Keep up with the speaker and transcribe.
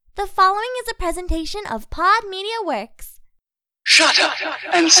The following is a presentation of Pod Media Works. Shut up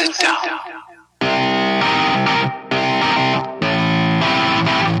and sit down.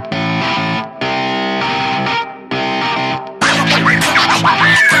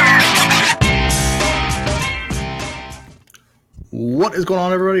 What is going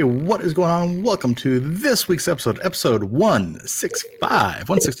on, everybody? What is going on? Welcome to this week's episode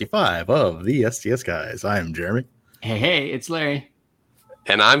 165 of the STS guys. I am Jeremy. Hey, it's Larry.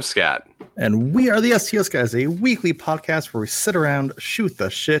 And I'm Scott. And we are the STS guys, a weekly podcast where we sit around, shoot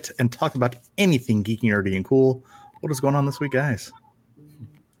the shit, and talk about anything geeky, nerdy, and cool. What is going on this week, guys?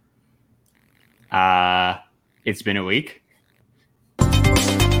 It's been a week.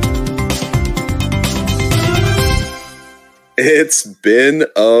 It's been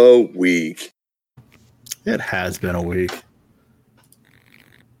a week. It has been a week.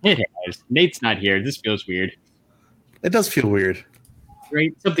 It has. Nate's not here. This feels weird. It does feel weird.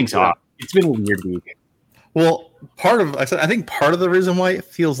 Right? Something's off. It's been a weird week. Well, I think part of the reason why it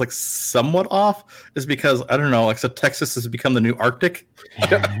feels like somewhat off is because, I don't know, like, so Texas has become the new Arctic.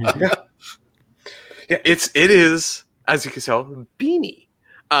 Yeah, it is, as you can tell, beanie.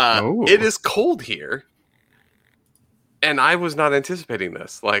 It is cold here. And I was not anticipating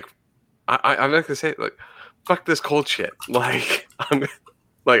this. Like, I'm not gonna say it, like, fuck this cold shit. Like,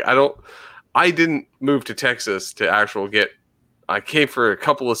 I didn't move to Texas to I came for a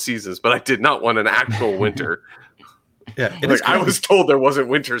couple of seasons, but I did not want an actual winter. Yeah, I was told there wasn't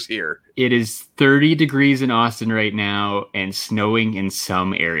winters here. It is 30 degrees in Austin right now and snowing in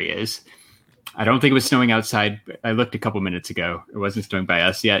some areas. I don't think it was snowing outside. I looked a couple minutes ago. It wasn't snowing by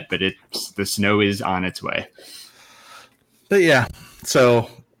us yet, but the snow is on its way. But yeah, so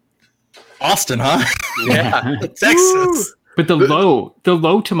Austin, huh? Yeah, Texas. Woo! But the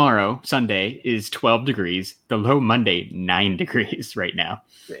low tomorrow, Sunday, is 12 degrees. The low Monday, 9 degrees right now.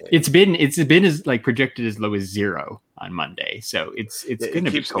 It's been as like projected as low as 0 on Monday. So it's going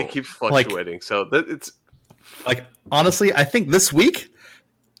to be cold. It keeps fluctuating. So it's like, honestly, I think this week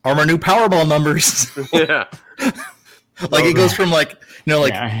are my new Powerball numbers. Yeah. Like, it goes from 9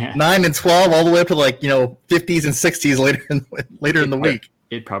 and 12 all the way up to 50s and 60s later in the week.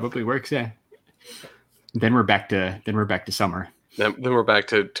 It probably works, yeah. Then we're back to summer. Then we're back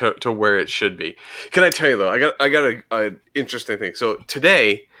to where it should be. Can I tell you though? I got a interesting thing. So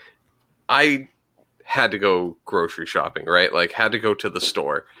today, I had to go grocery shopping. Right, like had to go to the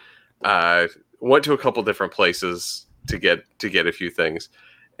store. Went to a couple different places to get a few things,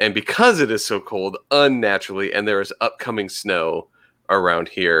 and because it is so cold, unnaturally, and there is upcoming snow around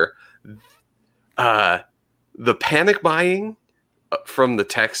here, the panic buying from the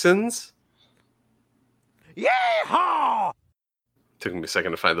Texans. Yeehaw! Took me a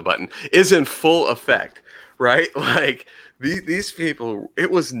second to find the button. Is in full effect, right? Like these people,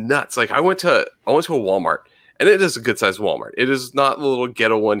 it was nuts. Like I went to a Walmart, and it is a good sized Walmart. It is not the little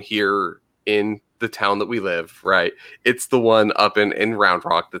ghetto one here in the town that we live, right? It's the one up in Round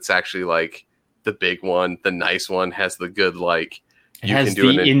Rock that's actually like the big one, the nice one, has the good like. It has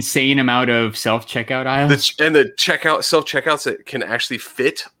the insane amount of self-checkout aisles. And the self-checkouts that can actually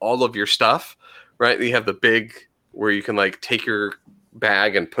fit all of your stuff, right? You have the big where you can like take your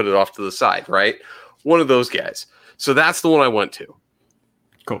bag and put it off to the side, right? One of those guys. So that's the one I went to.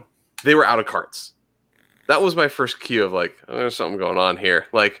 Cool. They were out of carts. That was my first cue of like, oh, there's something going on here.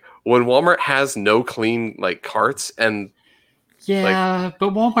 Like when Walmart has no clean like carts and yeah,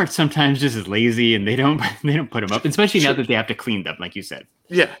 but Walmart sometimes just is lazy and they don't put them up, especially now that they have to clean them, like you said.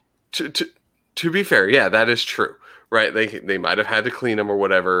 Yeah, to be fair, yeah, that is true, right? They might have had to clean them or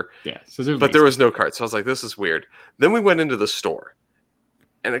whatever. Yeah, so but there was no cart, so I was like, this is weird. Then we went into the store,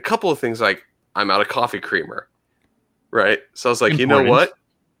 and a couple of things like I'm out of coffee creamer, right? So I was like, You know what?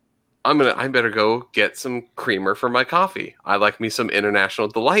 I better go get some creamer for my coffee. I like me some International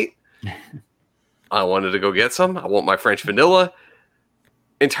Delight. I wanted to go get some. I want my French vanilla.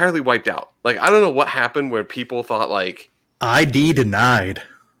 Entirely wiped out. Like, I don't know what happened where people thought, like... ID denied.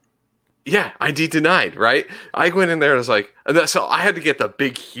 Yeah, ID denied, right? I went in there and was like... So I had to get the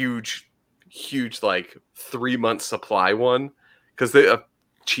big, huge, like, 3-month supply one. Because they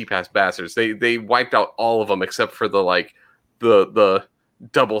cheap-ass bastards. They wiped out all of them except for the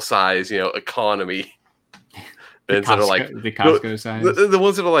double size, economy. The Costco size. The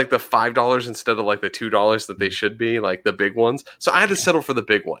ones that are like the $5 instead of like the $2 that they should be, like the big ones. So I had to settle for the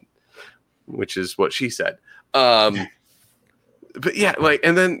big one, which is what she said. But yeah, like,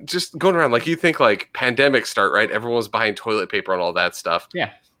 and then just going around, like you think like pandemic start, right? Everyone was buying toilet paper and all that stuff.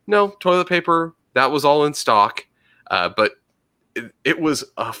 Yeah. No, toilet paper, that was all in stock. But it was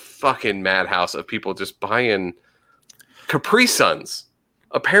a fucking madhouse of people just buying Capri Suns.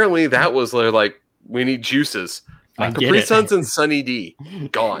 Apparently, that was like we need juices. Capri Suns and Sunny D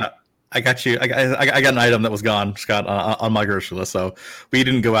gone. I got you. I got an item that was gone, Scott, on my grocery list. So we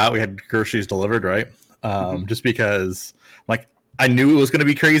didn't go out. We had groceries delivered, right? Just because, like, I knew it was going to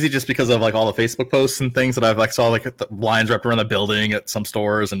be crazy, just because of like all the Facebook posts and things that I've like saw, like the lines wrapped around the building at some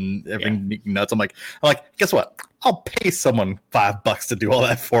stores and everything nuts. I'm like, guess what? I'll pay someone $5 to do all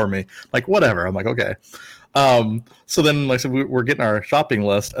that for me. Like, whatever. I'm like, okay. So then, like, so we're getting our shopping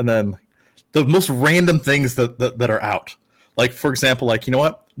list, and then the most random things that are out. Like, for example, like, you know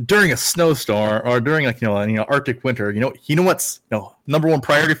what? During a snowstorm or during like, you know, Arctic winter, you know what's, number one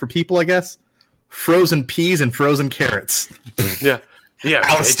priority for people, I guess? Frozen peas and frozen carrots. Yeah.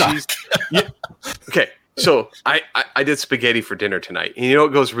 Out of stock. Yeah. Okay. So I did spaghetti for dinner tonight. And you know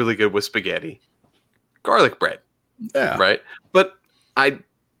what goes really good with spaghetti? Garlic bread. Yeah. Right. But I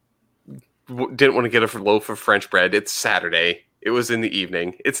didn't want to get a loaf of French bread. It's Saturday. It was in the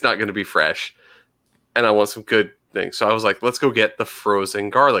evening. It's not going to be fresh. And I want some good things. So I was like, let's go get the frozen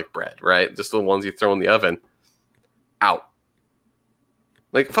garlic bread, right? Just the ones you throw in the oven. Out.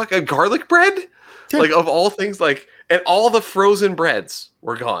 Like, fuck, a garlic bread? Yeah. Like, of all things, like, and all the frozen breads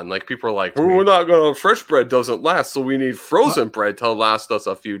were gone. Like, people are like, well, we're not going to, fresh bread doesn't last, so we need frozen bread to last us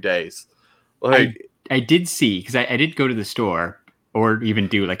a few days. Like, I did see, because I did go to the store or even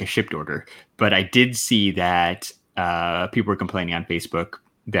do like a shipped order, but I did see that people were complaining on Facebook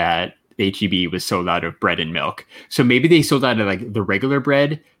that HEB was sold out of bread and milk. So maybe they sold out of like the regular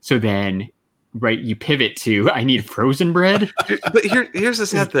bread. So then, right, you pivot to, I need frozen bread. But here's the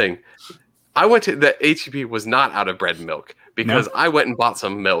sad thing. I went to the HEB was not out of bread and milk because I went and bought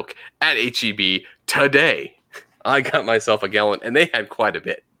some milk at HEB today. I got myself a gallon and they had quite a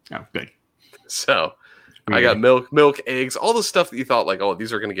bit. Oh, good. So I got milk, eggs, all the stuff that you thought like, oh,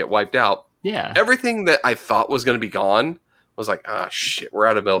 these are going to get wiped out. Yeah. Everything that I thought was going to be gone was like, shit, we're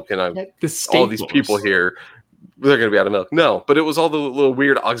out of milk, and all these people here, they're going to be out of milk. No, but it was all the little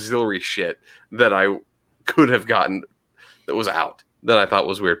weird auxiliary shit that I could have gotten that was out that I thought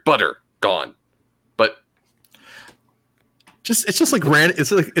was weird. Butter gone, but it's just like random.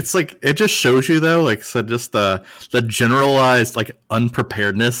 It's like it just shows you though, like, so just the generalized like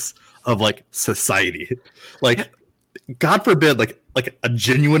unpreparedness of like society, like. God forbid, like a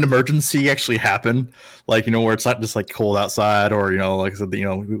genuine emergency actually happen, like, where it's not just like cold outside, or like I said,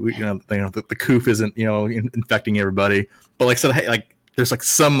 the coof isn't infecting everybody, but like said, hey, like there's like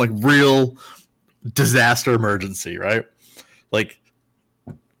some like real disaster emergency, right? Like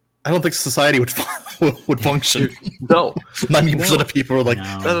I don't think society would function. No, 90% of people are like,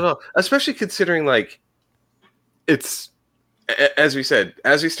 no, especially considering like it's, as we said,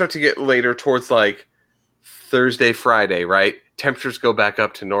 as we start to get later towards like Thursday, Friday, right? Temperatures go back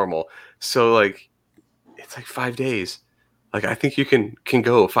up to normal. So like it's like 5 days. Like I think you can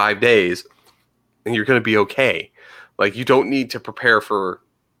go 5 days and you're going to be okay. Like you don't need to prepare for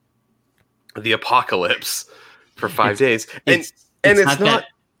the apocalypse for 5 days. It's not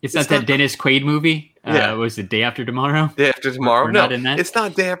that Dennis Quaid movie. Was it Day After Tomorrow? Day After Tomorrow. We're no, not in that? It's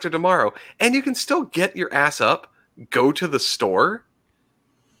not Day After Tomorrow. And you can still get your ass up, go to the store.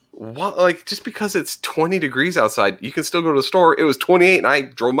 What, like, just because it's 20 degrees outside, you can still go to the store. It was 28 and I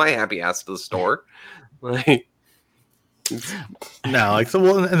drove my happy ass to the store. Like, no, like, so,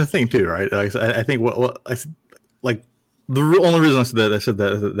 well, and the thing too, right? Like, I think what I like the only reason I said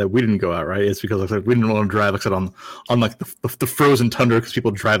that we didn't go out, right, is because like we didn't want to drive, like I said, on like the frozen tundra, because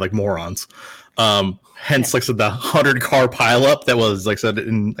people drive like morons. Hence, like I said, the 100-car pileup that was, like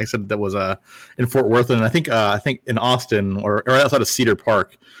I said, that was in Fort Worth, and I think in Austin or right outside of Cedar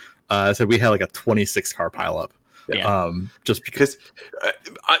Park, I said we had like a 26-car pileup. Yeah. Just because.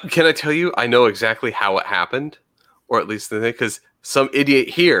 Can I tell you? I know exactly how it happened, or at least because some idiot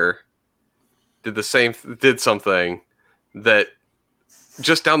here did something that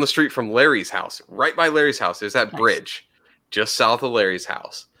just down the street from Larry's house, right by Larry's house, there's that bridge just south of Larry's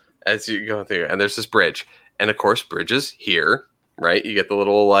house. As you go through, and there's this bridge, and of course, bridges here, right? You get the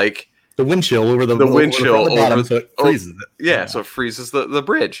little like the wind chill over the wind chill over bottom, so it freezes it. Yeah, so it freezes the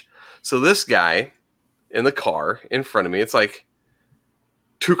bridge. So this guy in the car in front of me, it's like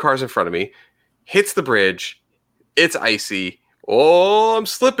 2 cars in front of me, hits the bridge. It's icy. Oh, I'm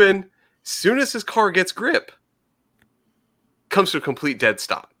slipping. Soon as his car gets grip, comes to a complete dead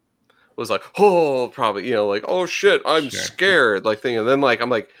stop. Was like, oh, probably, like, oh shit, I'm scared, like thing. And then like I'm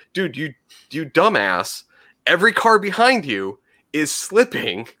like, dude, you dumbass, every car behind you is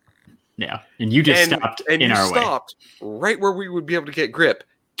slipping. Yeah. And you just stopped and in you our stopped way. Right where we would be able to get grip.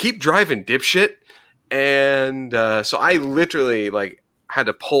 Keep driving, dipshit. And so I literally like had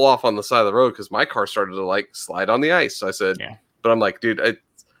to pull off on the side of the road because my car started to like slide on the ice. So I said, But I'm like, dude, I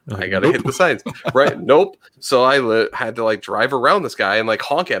gotta Nope. hit the signs, right? Nope. So I had to like drive around this guy and like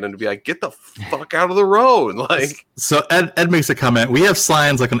honk at him to be like, get the fuck out of the road. Like, So Ed makes a comment. We have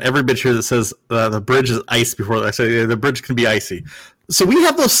signs like on every bridge here that says the bridge is ice before I say the bridge can be icy. So we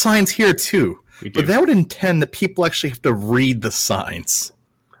have those signs here too. But that would intend that people actually have to read the signs.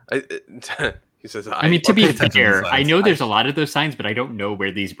 he says, I mean, to be attention to fair, the I signs. know there's a lot of those signs, but I don't know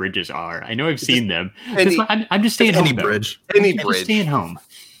where these bridges are. I know I've seen them. any- I'm just staying home. Any though. bridge. any I'm just bridge. staying home.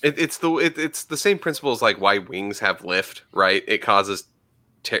 It's the same principle as like why wings have lift, right? It causes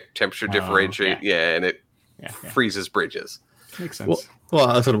temperature differentiate, and it Yeah. freezes bridges. Makes sense. Well,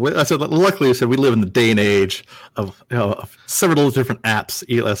 I said, luckily, I said we live in the day and age of, of several different apps.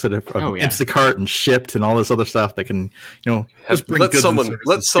 I said of Instacart and Shipped and all this other stuff that can, just bring Let goods and someone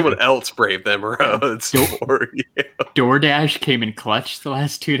services to it. else brave them roads. for you. DoorDash came in clutch the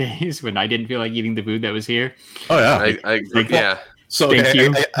last 2 days when I didn't feel like eating the food that was here. Oh yeah. Yeah. So Thank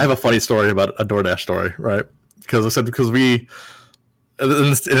you. I have a funny story about a DoorDash story, right? Because we,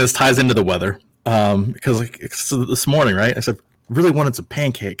 and this ties into the weather. Because so this morning, right? I said really wanted some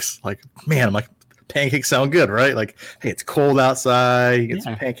pancakes. Like, man, I'm like, pancakes sound good, right? Like, hey, it's cold outside. You get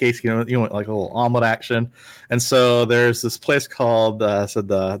some pancakes. You want like a little omelet action. And so there's this place called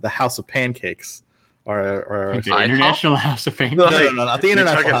the House of Pancakes. Or The International House of Fame. no, not the You're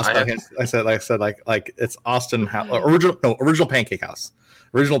International talking- House. I said like it's Austin House, original Pancake House.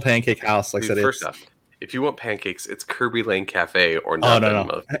 Original Pancake House. Like I Dude, said, first it's, off, if you want pancakes, it's Kirby Lane Cafe or oh nothing.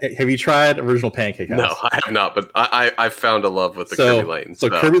 no. Have you tried Original Pancake House? No, I have not, but I found a love with the Kirby Lane. So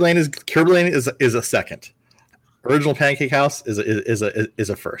Kirby Lane is a second. Original Pancake House is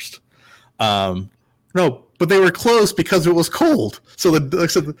a first. No, but they were closed because it was cold. So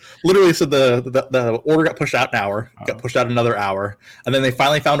the order got pushed out an hour, got pushed out another hour, and then they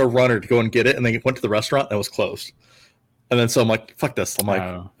finally found a runner to go and get it, and they went to the restaurant and it was closed. And then so I'm like, fuck this. I'm like,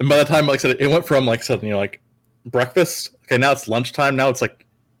 and by the time like I said, it went from like breakfast. Okay, now it's lunchtime. Now it's like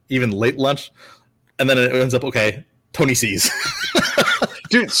even late lunch, and then it ends up Tony C's.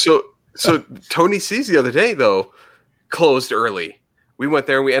 Dude, so Tony C's the other day though closed early. We went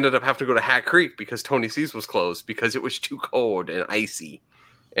there and we ended up having to go to Hat Creek because Tony C's was closed because it was too cold and icy,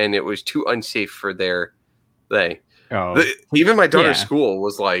 and it was too unsafe for their thing. Even my daughter's school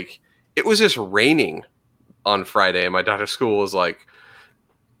was like, it was just raining on Friday, and my daughter's school was like,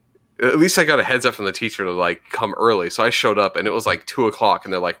 at least I got a heads up from the teacher to like come early. So I showed up and it was like 2:00,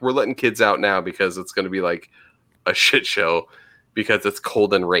 and they're like, we're letting kids out now because it's going to be like a shit show because it's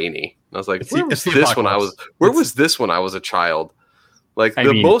cold and rainy. And I was like, where was this when I was a child? Like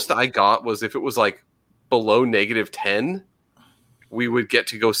the most I got was if it was like below -10, we would get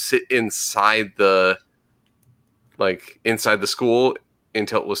to go sit inside the school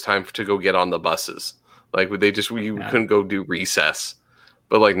until it was time to go get on the buses. Like you couldn't go do recess.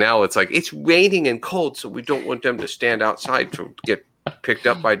 But like now it's like it's raining and cold, so we don't want them to stand outside to get picked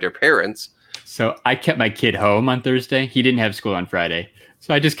up by their parents. So I kept my kid home on Thursday. He didn't have school on Friday.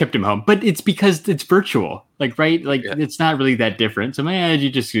 So I just kept him home. But it's because it's virtual. Like, right? Like it's not really that different. So you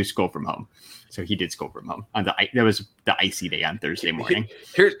just do school from home. So he did school from home. That was the icy day on Thursday morning.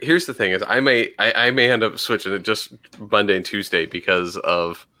 Here's the thing is I may end up switching it just Monday and Tuesday because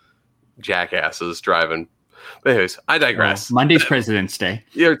of jackasses driving. But anyways, I digress. Monday's President's Day.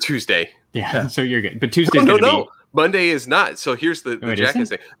 Yeah, Tuesday. Yeah, so you're good. But Tuesday's no. Monday is not. So here's the jackass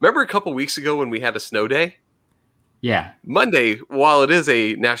thing. Remember a couple weeks ago when we had a snow day? Yeah. Monday, while it is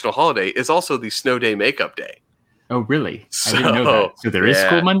a national holiday, is also the snow day makeup day. Oh, really? I didn't know that. So there is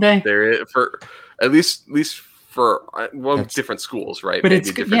school Monday? There is for at least for different schools, right? But Maybe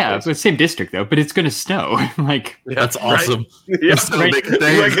it's it's the same district though. But it's going to snow. Like that's awesome. Right? Yeah, right.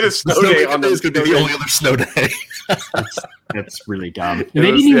 Get a snow day on is going to be the only other snow day. That's really dumb.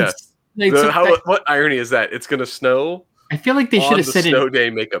 What irony is that? It's going to snow. I feel like they should have said snow day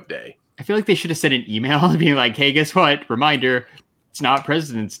makeup day. I feel like they should have sent an email being like, "Hey, guess what? Reminder, it's not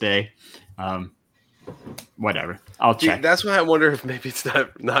President's Day." Whatever. I'll check. Dude, that's why I wonder if maybe it's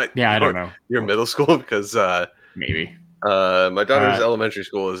not. Yeah, I don't know. Your middle school because maybe. My daughter's elementary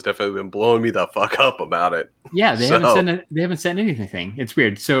school has definitely been blowing me the fuck up about it. Yeah, they haven't sent anything. It's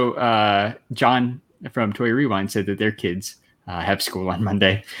weird. So John from Toy Rewind said that their kids have school on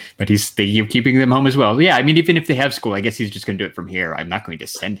Monday, but he's thinking of keeping them home as well. Yeah, I mean, even if they have school, I guess he's just going to do it from here. I'm not going to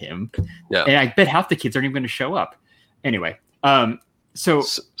send him. Yeah, and I bet half the kids aren't even going to show up. Anyway, so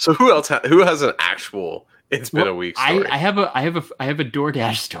who else? Who has an actual? It's been a week story. I have a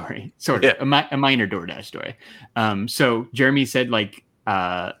DoorDash story, sort of a minor DoorDash story. So Jeremy said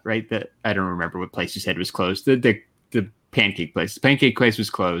right that I don't remember what place you said was closed. The pancake place. The pancake place was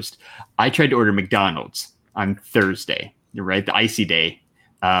closed. I tried to order McDonald's on Thursday. right? The icy day.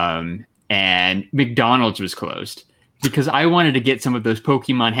 And McDonald's was closed because I wanted to get some of those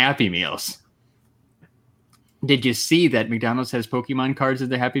Pokemon Happy Meals. Did you see that McDonald's has Pokemon cards as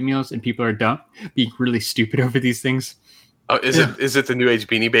their Happy Meals and people are being really stupid over these things? Oh, is it the new age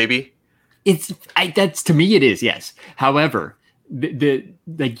Beanie Baby? That's to me it is, yes. However, the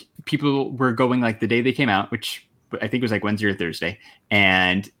people were going like the day they came out, which I think was like Wednesday or Thursday,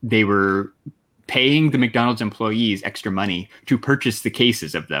 and they were paying the McDonald's employees extra money to purchase the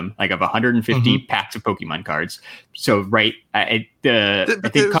cases of them, like of 150 packs of Pokemon cards. So right, I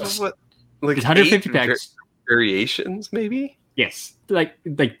think it cost what, like 150 packs. Variations, maybe. Yes, like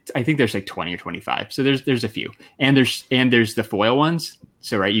I think there's like 20 or 25. So there's a few, and there's the foil ones.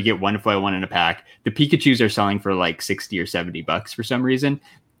 So right, you get one foil one in a pack. The Pikachus are selling for like $60 or $70 for some reason,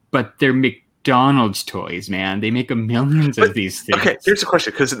 but they're McDonald's toys, man. They make millions of these things. Okay, here's a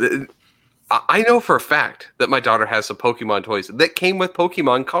question, because I know for a fact that my daughter has some Pokemon toys that came with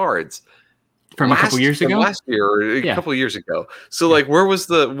Pokemon cards. From a couple years ago? Last year or a couple years ago. So like, where was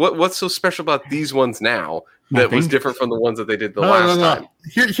what's so special about these ones now that was different from the ones that they did the last time?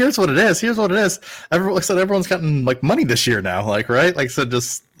 Here's what it is. Everyone's gotten like money this year now, like, right? Like, so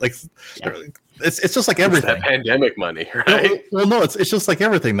just like, it's just like everything. It's that pandemic money, right? Well, no, it's just like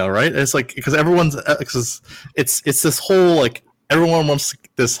everything though, right? It's like, because everyone's, it's this whole, like, everyone wants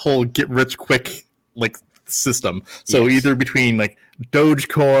this whole get rich quick, like, system. So either between like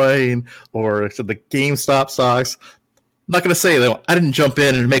Dogecoin or the GameStop stocks. I'm not going to say though, I didn't jump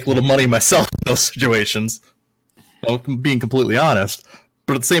in and make a little money myself in those situations. Well, being completely honest,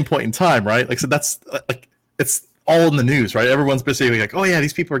 but at the same point in time, right? Like, so that's like, it's all in the news, right? Everyone's basically like, oh yeah,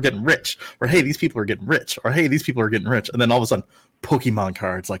 these people are getting rich, or hey, these people are getting rich, or hey, these people are getting rich, and then all of a sudden, Pokemon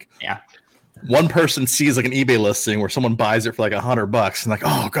cards, like, one person sees like an eBay listing where someone buys it for like $100 and like,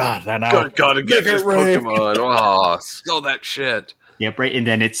 oh god, that now gotta get this Pokemon. Oh, sell that shit. Yep, right. And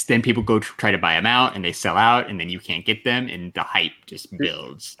then people go try to buy them out, and they sell out, and then you can't get them, and the hype just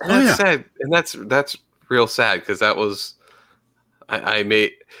builds. And that's sad, and that's real sad, because that was I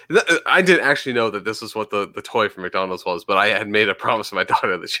didn't actually know that this is what the toy from McDonald's was, but I had made a promise to my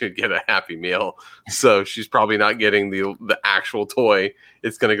daughter that she would get a Happy Meal, so she's probably not getting the actual toy.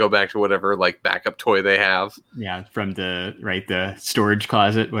 It's going to go back to whatever like backup toy they have. Yeah, from the storage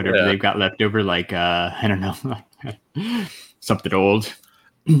closet, whatever they've got left over, like I don't know, something old.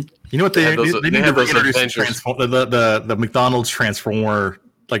 You know what they need to reintroduce the McDonald's Transformer.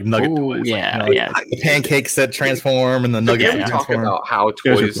 Like nugget toys. The pancakes that transform and the nugget. Can we talk about how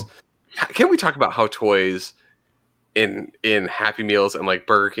toys? Can we talk about how toys in Happy Meals and like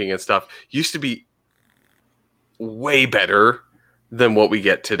Burger King and stuff used to be way better than what we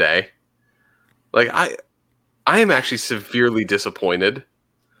get today? Like I am actually severely disappointed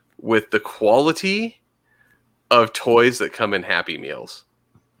with the quality of toys that come in Happy Meals.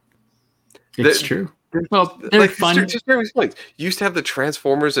 It's true. Well, they're like, fun. Just you used to have the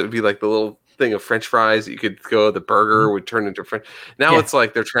Transformers. It would be like the little thing of French fries that you could go. The burger would turn into French. Now it's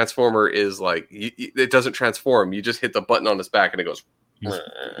like their Transformer is like it doesn't transform. You just hit the button on his back and it goes.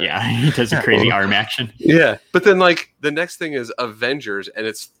 Yeah, he does a crazy arm action. Yeah, but then like the next thing is Avengers, and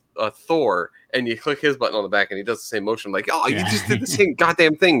it's Thor, and you click his button on the back, and he does the same motion. Like, oh, you just did the same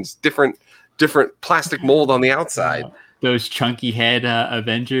goddamn things, different plastic mold on the outside. Those chunky head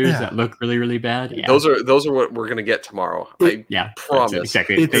Avengers that look really, really bad. Yeah. Those are what we're gonna get tomorrow. I promise.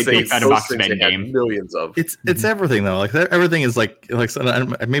 Exactly. They found a box of Endgame. Millions of. It's everything though. Like everything is like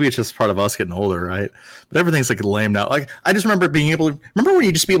maybe it's just part of us getting older, right? But everything's like lame now. Like I just remember being able to when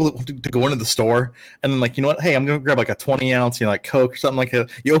you just be able to go into the store and then like, you know what? Hey, I'm gonna grab like a 20 ounce, like Coke or something like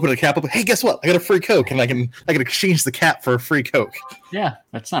that. You open the cap up. Hey, guess what? I got a free Coke, and I can exchange the cap for a free Coke. Yeah,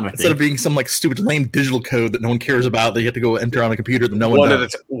 that's not a instead of being some like stupid lame digital code that no one cares about that you have to go enter on a computer that no one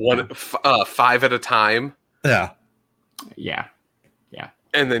knows. 5 at a time. Yeah.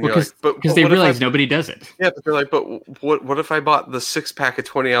 And then you're like, because they realize nobody does it. Yeah, but they're like, but what if I bought the 6-pack of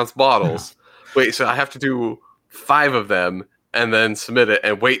 20-ounce bottles? Wait, so I have to do 5 of them and then submit it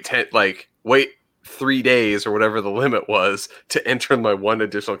and wait 3 days or whatever the limit was to enter my one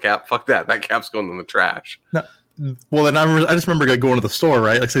additional cap? Fuck that. That cap's going in the trash. No. Well, then I just remember going to the store,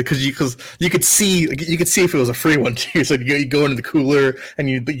 right? Like, because you could see if it was a free one too. So you go into the cooler and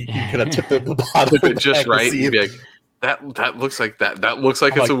you kind of tip the bottle, tip it just right. And be like, that looks like that. That looks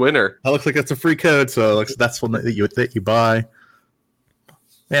like it's a winner. That looks like it's a free code. So that's one that you buy.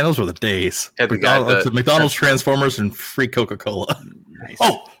 Man, those were the days. McDonald's Transformers and free Coca-Cola. Nice.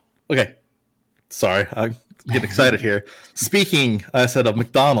 Oh, okay. Sorry, I'm getting excited here. Speaking, I said of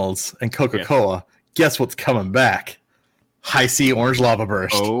McDonald's and Coca-Cola. Yeah. Guess what's coming back? High C Orange Lava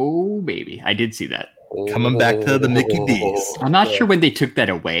Burst. Oh, baby. I did see that. Coming back to the Mickey D's. I'm not sure when they took that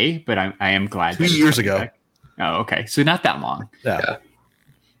away, but I am glad. 2 years ago. Back. Oh, okay. So not that long. Yeah.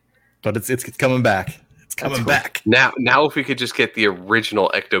 But it's coming back. It's coming cool. back. Now, if we could just get the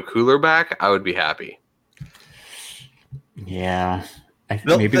original Ecto Cooler back, I would be happy. Yeah.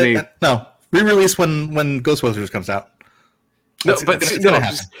 Maybe they re-release when Ghostbusters comes out. Here's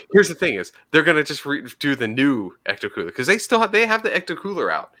the thing: is they're gonna just do the new Ecto Cooler because they have the Ecto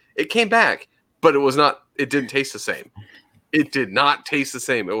Cooler out. It came back, but it was not. It didn't taste the same. It did not taste the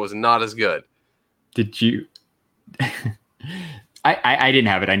same. It was not as good. Did you? I didn't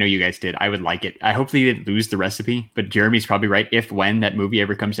have it. I know you guys did. I would like it. I hope they didn't lose the recipe, but Jeremy's probably right. If when that movie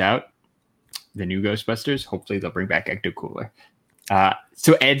ever comes out, the new Ghostbusters, hopefully they'll bring back Ecto Cooler.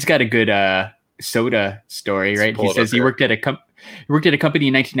 So Ed's got a good soda story, right? He says he worked at a company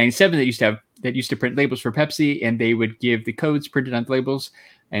in 1997 that used to print labels for Pepsi, and they would give the codes printed on the labels.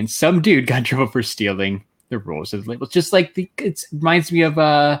 And some dude got in trouble for stealing the rules of the labels, just like it reminds me of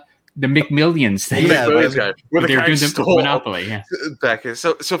the McMillions thing. Yeah, where the they were guy doing stole Monopoly. Yeah. Back.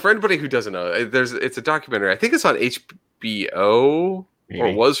 So for anybody who doesn't know, it's a documentary. I think it's on HBO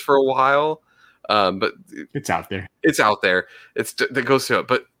or was for a while. But it's out there. That goes to it.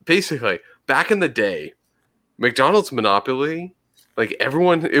 But basically, back in the day, McDonald's Monopoly, like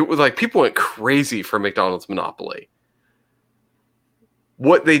it was like people went crazy for McDonald's Monopoly.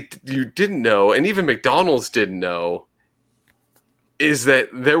 What you didn't know, and even McDonald's didn't know, is that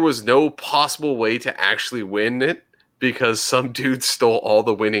there was no possible way to actually win it because some dude stole all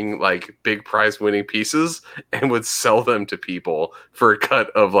the winning, like big prize winning pieces and would sell them to people for a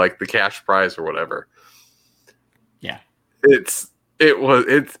cut of like the cash prize or whatever. Yeah. It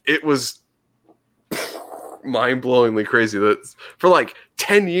was mind-blowingly crazy that for like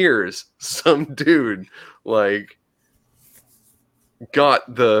 10 years, some dude like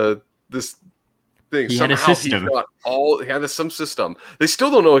got this thing. He had a system. He had some system. They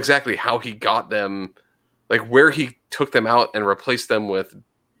still don't know exactly how he got them, like where he took them out and replaced them with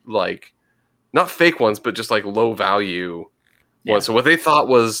like not fake ones, but just like low value ones. So what they thought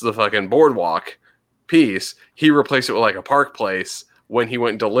was the fucking boardwalk piece, he replaced it with like a Park Place when he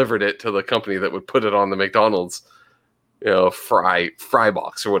went and delivered it to the company that would put it on the McDonald's, fry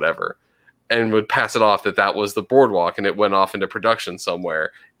box or whatever, and would pass it off that was the boardwalk, and it went off into production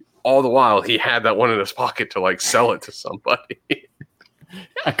somewhere. All the while, he had that one in his pocket to like sell it to somebody.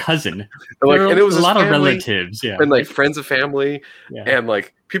 A cousin. And it was a lot family, of relatives, yeah, and like friends of family, and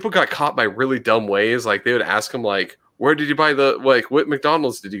like people got caught by really dumb ways. Like they would ask him like, "Where did you buy what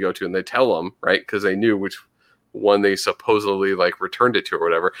McDonald's did you go to?" And they tell them, right, because they knew which one they supposedly like returned it to or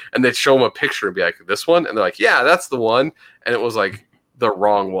whatever, and they'd show them a picture and be like, "This one," and they're like, "Yeah, that's the one," and it was like the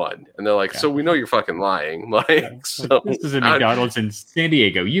wrong one, and they're like, "So we know you're fucking lying." So this is a McDonald's in San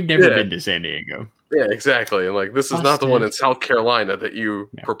Diego. You've never been to San Diego. Yeah, exactly. And like, this is not the one in South Carolina that you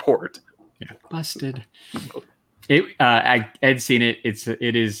purport. Yeah, busted. I'd seen it.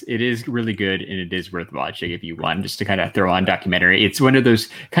 It is really good, and it is worth watching if you want just to kind of throw on documentary. It's one of those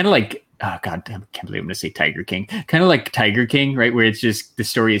kind of like, oh god, I can't believe I'm going to say Tiger King. Kind of like Tiger King, right? Where it's just the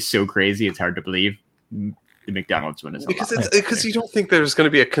story is so crazy, it's hard to believe. The McDonald's one is because you don't think there's going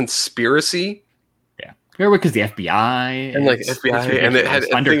to be a conspiracy. Yeah, or because the FBI and like FBI and it had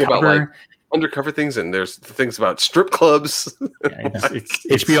a thing about like undercover things, and there's things about strip clubs.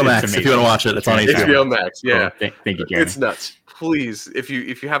 It's HBO Max. If you want to watch it, it's on HBO Max. Yeah, cool. Thank you, Jeremy. It's nuts. Please, if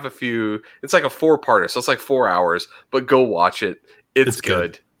you have a few, it's like a 4-parter, so it's like 4 hours. But go watch it. It's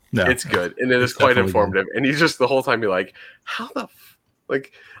good. No, it's good, and it is quite informative. Good. And you just the whole time you're like, how the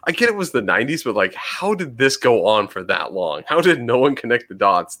like. I get it was the 90s, but like, how did this go on for that long? How did no one connect the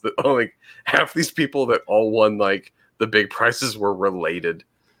dots that like half these people that all won like the big prizes were related?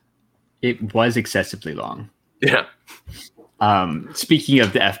 It was excessively long. Yeah. Speaking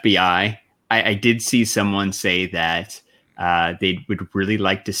of the FBI, I did see someone say that they would really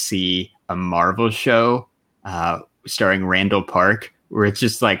like to see a Marvel show starring Randall Park, where it's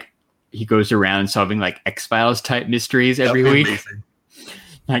just like he goes around solving like X-Files type mysteries every week. Amazing.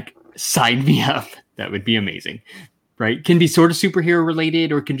 Like, sign me up. That would be amazing, right? Can be sort of superhero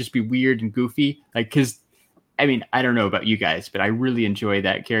related, or can just be weird and goofy. Like, because I mean, I don't know about you guys, but I really enjoy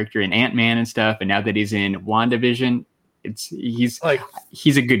that character in Ant-Man and stuff. And now that he's in WandaVision, he's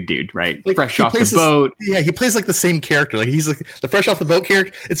a good dude, right? Like, fresh off the boat. He plays like the same character. Like he's like the fresh off the boat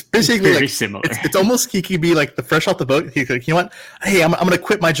character. It's basically very like, similar. It's almost he could be like the fresh off the boat. He's like, you know what? Hey, I'm going to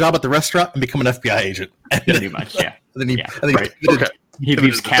quit my job at the restaurant and become an FBI agent. Pretty much, yeah. Okay. He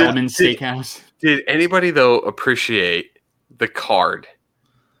leaves Calaman's Steakhouse. Did anybody though appreciate the card?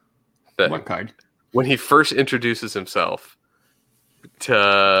 What card? When he first introduces himself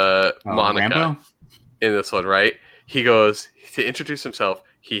to Monica. Rambo? in this one, right? He goes to introduce himself.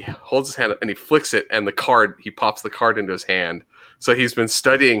 He holds his hand up and he flicks it, and he pops the card into his hand. So he's been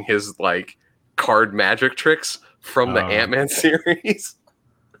studying his like card magic tricks from the Ant-Man series.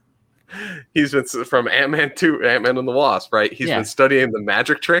 He's been from Ant-Man to Ant-Man and the Wasp, right? He's been studying the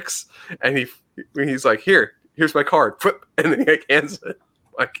magic tricks, and he's like, here's my card, and then he like hands it.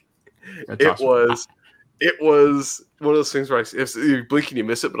 Like That's awesome. It was one of those things where if you blink and you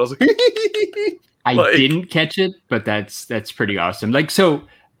miss it, but I was like, I didn't catch it, but that's pretty awesome. Like, so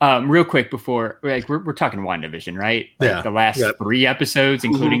real quick before, like, we're talking WandaVision, right? Like the last 3 episodes,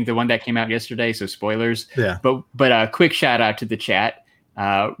 including the one that came out yesterday. So spoilers. Yeah. But a quick shout out to the chat.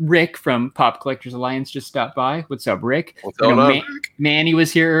 Rick from Pop Collectors Alliance just stopped by. What's up, Rick? What's going on? Manny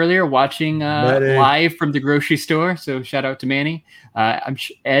was here earlier watching live from the grocery store. So shout out to Manny.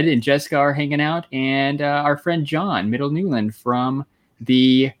 Ed and Jessica are hanging out, and our friend John Middle Newland from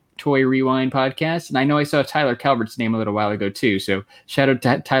the Toy Rewind podcast. And I know I saw Tyler Calvert's name a little while ago too. So shout out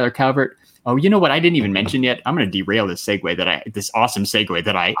to Tyler Calvert. Oh, you know what I didn't even mention yet? I'm going to derail this awesome segue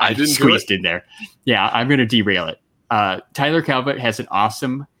that I squeezed in there. Yeah, I'm going to derail it. Tyler Calvert has an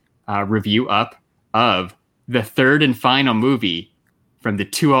awesome review up of the 3rd and final movie from the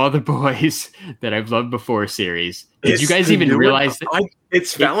To All the Boys That I've Loved Before series. Did you guys even realize that?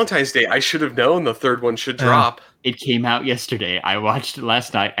 It's Valentine's Day. I should have known the 3rd one should drop. It came out yesterday. I watched it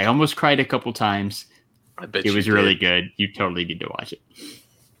last night. I almost cried a couple times. I bet it was really good. You totally need to watch it.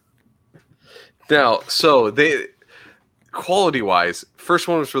 Now, so they quality-wise, first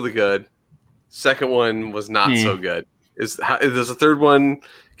one was really good. Second one was not so good. Does the 3rd one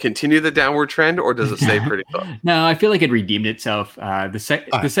continue the downward trend, or does it stay pretty close? No, I feel like it redeemed itself. I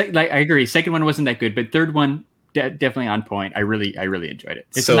agree. Second one wasn't that good, but third one definitely on point. I really enjoyed it.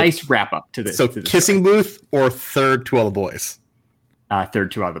 It's a nice wrap up to this. So Kissing Booth or 3rd To All the Boys?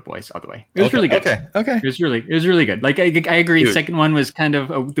 3rd To All the Boys, all the way. It was really good. Okay. It was really good. Like I agree. Dude, second one was kind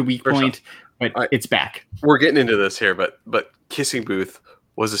of the weak point, but it's back. We're getting into this here, but Kissing Booth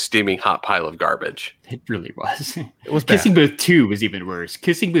was a steaming hot pile of garbage. It really was. It was Kissing Booth 2 was even worse.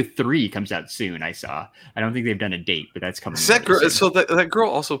 Kissing Booth 3 comes out soon, I saw. I don't think they've done a date, but that's coming. That girl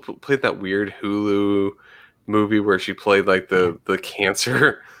also played that weird Hulu movie where she played like the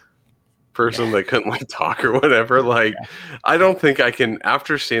cancer person that couldn't like talk or whatever. Like, I don't think I can,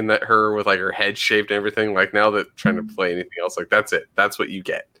 after seeing that her with like her head shaved and everything, like now that trying to play anything else, like that's it. That's what you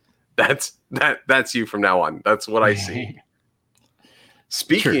get. That's you from now on. That's what I see.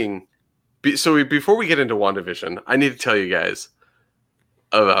 Speaking, so before we get into WandaVision, I need to tell you guys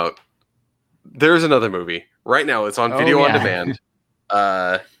about, there's another movie right now. It's on video on demand.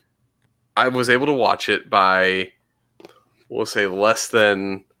 I was able to watch it by, we'll say, less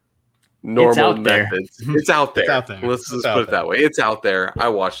than normal methods. It's out there. Let's just put it that way. It's out there. I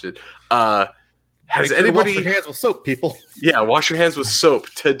watched it. Has anybody wash your hands with soap, people? Yeah, wash your hands with soap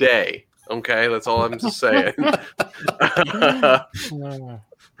today. Okay, that's all I'm just saying.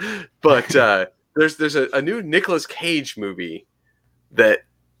 But there's a new Nicolas Cage movie that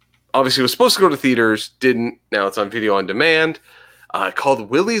obviously was supposed to go to theaters, didn't. Now it's on video on demand, called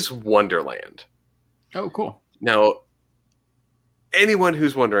Willy's Wonderland. Oh, cool. Now, anyone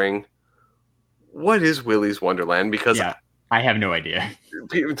who's wondering, what is Willy's Wonderland? Because I have no idea.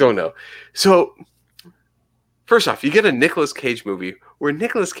 People don't know. So, first off, you get a Nicolas Cage movie where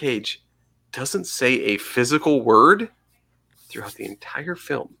Nicolas Cage doesn't say a physical word throughout the entire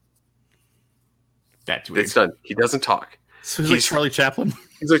film. That's weird. It's done. He doesn't talk. So he's like Charlie Chaplin?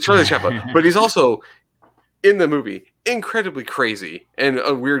 He's like Charlie Chaplin. But he's also, in the movie, incredibly crazy and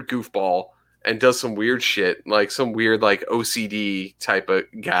a weird goofball and does some weird shit, like some weird like OCD type of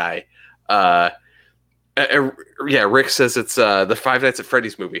guy. Rick says it's the Five Nights at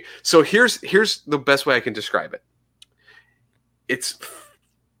Freddy's movie. So here's the best way I can describe it. It's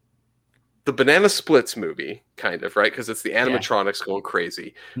the Banana Splits movie, kind of, right? Because it's the animatronics going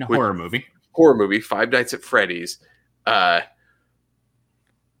crazy. Horror movie. Horror movie, Five Nights at Freddy's. But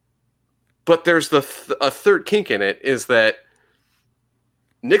there's a third kink in it, is that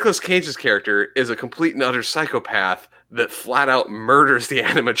Nicolas Cage's character is a complete and utter psychopath that flat out murders the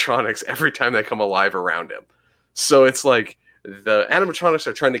animatronics every time they come alive around him. So it's like the animatronics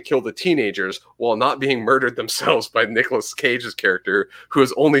are trying to kill the teenagers while not being murdered themselves by Nicolas Cage's character, who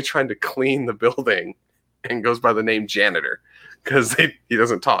is only trying to clean the building and goes by the name Janitor because he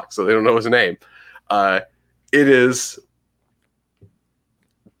doesn't talk, so they don't know his name. It is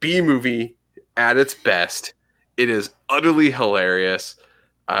B-movie at its best. It is utterly hilarious.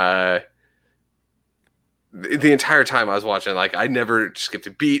 The entire time I was watching, like, I never skipped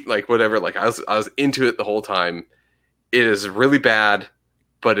a beat, like whatever. Like I was into it the whole time. It is really bad.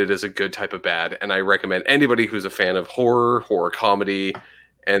 but it is a good type of bad. And I recommend anybody who's a fan of horror comedy,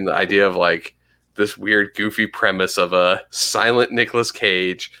 and the idea of like this weird, goofy premise of a silent Nicolas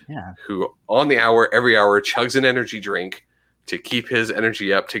Cage who on the hour, every hour, chugs an energy drink to keep his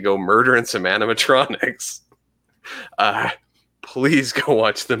energy up to go murdering some animatronics. Please go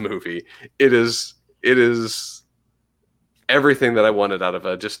watch the movie. It is everything that I wanted out of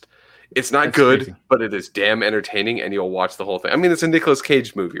it. It's not good, crazy, but it is damn entertaining, and you'll watch the whole thing. I mean, it's a Nicolas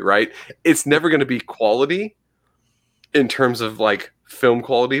Cage movie, right? It's never going to be quality in terms of like film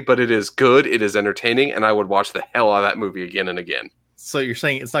quality, but it is good. It is entertaining, and I would watch the hell out of that movie again and again. So you're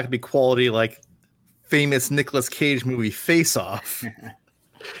saying it's not going to be quality like famous Nicolas Cage movie Face Off?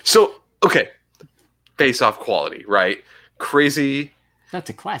 So, okay. Face Off quality, right? Crazy. That's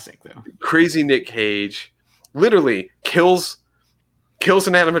a classic, though. Crazy Nick Cage literally kills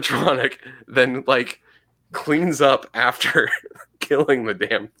an animatronic, then like cleans up after killing the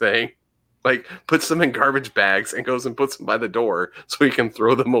damn thing. Like puts them in garbage bags and goes and puts them by the door so he can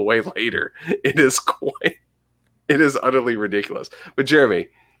throw them away later. It is utterly ridiculous. But Jeremy,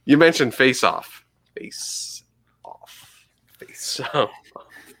 you mentioned Face Off. Face Off. So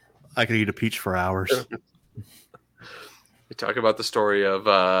I could eat a peach for hours. We talk about the story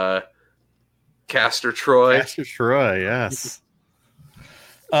of Castor Troy. Castor Troy, yes.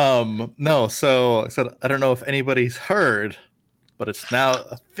 No, so I said I don't know if anybody's heard, but it's now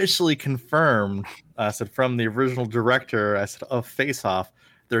officially confirmed. I said from the original director, I said of Face Off,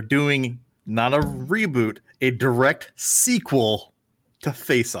 they're doing not a reboot, a direct sequel to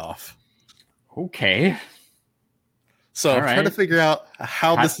Face Off. Okay. So I'm trying to figure out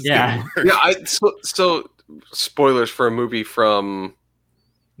how this is going to work. Yeah, so spoilers for a movie from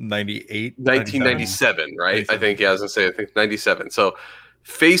 1997, right? 97. I think, I was going to say, I think 97. So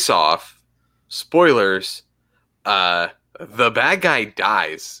Face Off, spoilers, the bad guy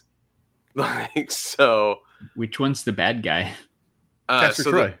dies. Like, so. Which one's the bad guy? Castor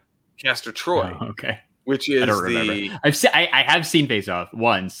Troy. Castor Troy. Oh, okay. Which is I don't remember. I have seen Face Off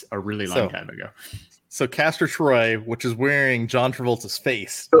once a really long time ago. So Castor Troy, which is wearing John Travolta's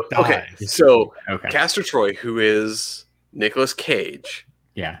face, dies. Okay. So Castor Troy, who is Nicolas Cage.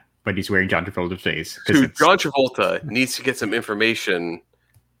 Yeah, but he's wearing John Travolta's face. John Travolta needs to get some information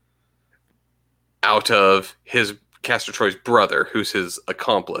out of his Castor Troy's brother, who's his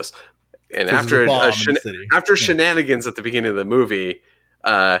accomplice. And after shenanigans at the beginning of the movie,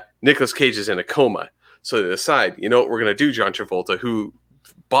 Nicolas Cage is in a coma. So they decide, you know what we're going to do, John Travolta, who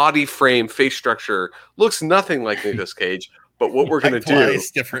body frame, face structure looks nothing like Nicolas Cage, but what we're going to do,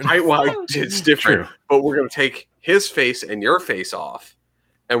 it's different. It's different. True. But we're going to take his face and your face off,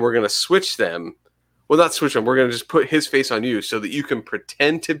 and we're going to switch them. Well, not switch them. We're going to just put his face on you so that you can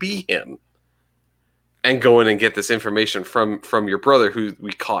pretend to be him and go in and get this information from your brother who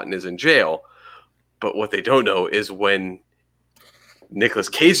we caught and is in jail. But what they don't know is when Nicolas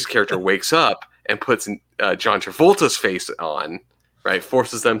Cage's character wakes up and puts John Travolta's face on, right,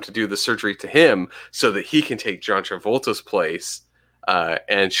 forces them to do the surgery to him so that he can take John Travolta's place,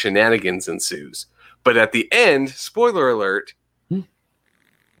 and shenanigans ensues. But at the end, spoiler alert,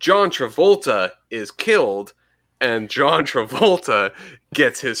 John Travolta is killed and John Travolta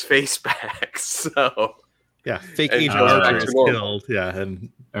gets his face back. So yeah, fake Agent Archer is killed. Yeah, and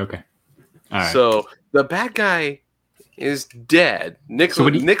okay. All right. So the bad guy is dead.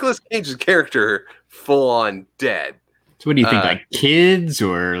 Nicolas Cage's character full on dead. So what do you think? Like kids,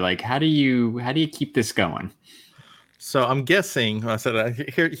 or like how do you keep this going? So I'm guessing. I said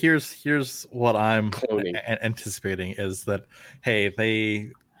here's what I'm anticipating is that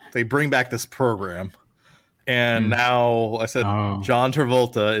they bring back this program, and now I said John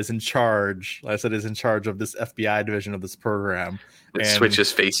Travolta is in charge. I said is in charge of this FBI division of this program. It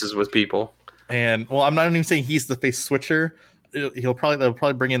switches faces with people. And well, I'm not even saying he's the face switcher. They'll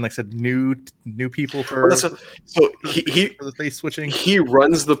probably bring in, like I said, new people for he for the face switching. He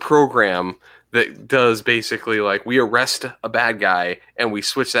runs the program that does basically like we arrest a bad guy and we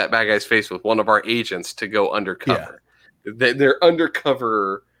switch that bad guy's face with one of our agents to go undercover. Yeah. Their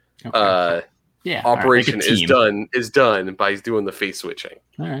undercover operation is done by doing the face switching.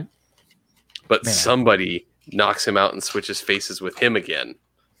 All right, but somebody knocks him out and switches faces with him again.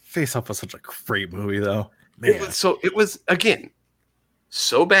 Face Off was such a great movie, though. It was again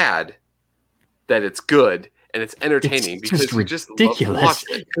so bad that it's good and it's entertaining because it's ridiculous.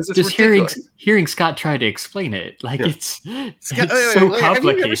 Just hearing Scott try to explain it, like it's so complicated. Have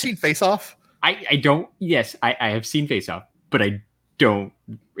you ever seen Face Off? I don't. Yes, I have seen Face Off, but I don't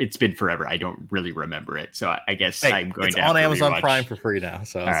it's been forever. I don't really remember it, so I guess Hey, I'm going it's to on have to Amazon rewatch. Prime for free now.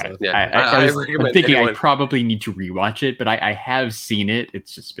 So, All right. Yeah, I'm recommend thinking anyone- I probably need to rewatch it, but I have seen it.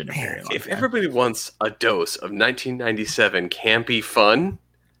 It's just been a very long if time. everybody wants a dose of 1997 campy fun,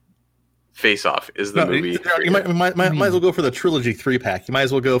 Face Off is the movie. You might as well go for the trilogy 3-pack. You might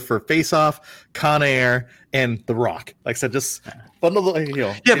as well go for Face Off, Con Air, and The Rock. Like I said, just bundle the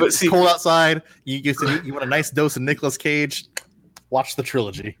Yeah, but it's see- cold outside. You want a nice dose of Nicolas Cage. Watch the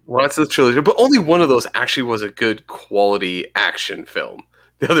trilogy. Watch the trilogy, but only one of those actually was a good quality action film.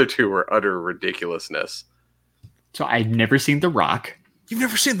 The other two were utter ridiculousness. So I've never seen The Rock. You've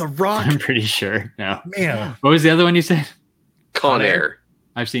never seen The Rock? I'm pretty sure. No. Man. What was the other one you said? Con Air.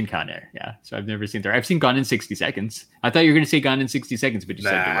 I've seen Con Air, yeah. So I've never seen I've seen Gone in 60 Seconds. I thought you were going to say Gone in 60 Seconds, but you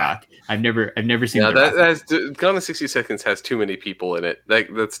said The Rock. I've never seen Yeah, The Rock. Gone in 60 Seconds has too many people in it.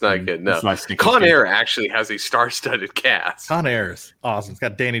 That's not good. No, It's less than Con good. Air actually has a star-studded cast. Con Air is awesome. It's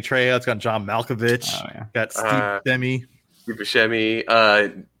got Danny Trejo. It's got John Malkovich. Oh, yeah. Got Steve Buscemi. Steve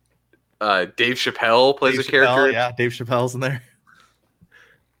Buscemi. Dave Chappelle plays Dave a character. Chappelle, yeah, Dave Chappelle's in there.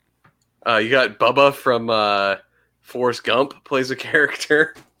 You got Bubba from Forrest Gump plays a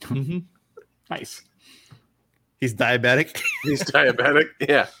character. Mm-hmm. Nice. He's diabetic. He's diabetic.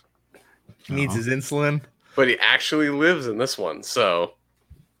 Yeah, He needs his insulin. but he actually lives in this one. So,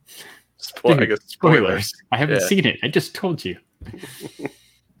 Dude, I guess spoilers. I haven't Yeah. seen it. I just told you.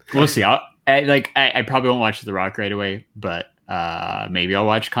 We'll see. I probably won't watch The Rock right away, but maybe I'll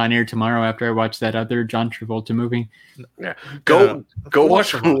watch Con Air tomorrow after I watch that other John Travolta movie. Yeah, go watch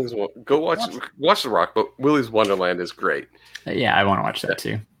watch The Rock. watch The Rock. But Willy's Wonderland is great. Yeah, I want to watch that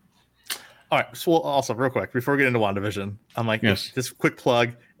too. All right. So also, real quick, before we get into WandaVision, I'm like, Yes. just quick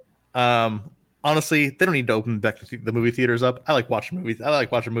plug. Honestly, they don't need to open back the movie theaters up. I like watching movies. I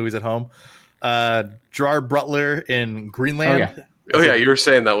like watching movies at home. Gerard Butler in Greenland. Oh yeah, you were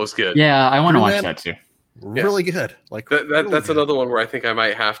saying that was good. Yeah, I want to watch Greenland- that too. Really good. Like That's another one where I think I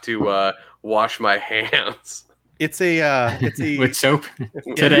might have to wash my hands It's a With soap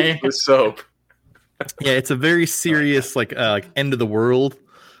today. with soap. yeah, it's a very serious like end of the world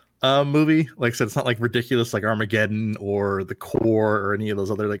movie. Like I said, it's not like ridiculous like Armageddon or The Core or any of those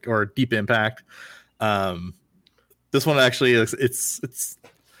other like or Deep Impact. This one actually it's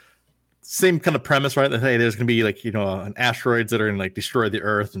same kind of premise, right? That hey, there's gonna be like an asteroids that are gonna like destroy the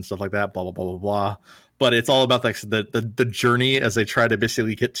Earth and stuff like that. Blah blah blah blah blah. But it's all about like the journey as they try to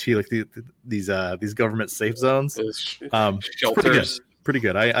basically get to like these government safe zones. It's Shelters. pretty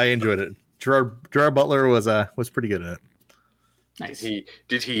good. I enjoyed it. Gerard Butler was pretty good in it. Nice.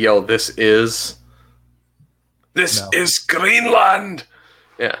 Did he yell, "This is Greenland"?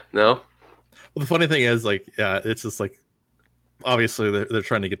 Yeah. No. Well, the funny thing is, like, yeah, it's just like obviously they're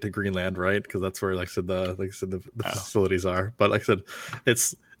trying to get to Greenland, right? Because that's where, like I said, the facilities are. But like I said,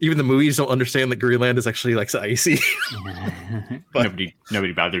 it's even the movies don't understand that Greenland is actually like icy. But-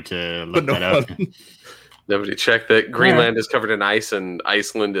 nobody bothered to look but that up. Nobody checked that Greenland is covered in ice and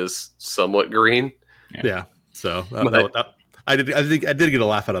Iceland is somewhat green. Yeah. So I did get a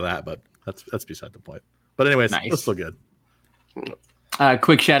laugh out of that, but that's beside the point. But anyways, Nice. it's still good.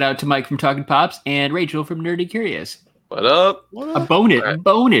 Quick shout out to Mike from Talking Pops and Rachel from Nerdy Curious. What up? A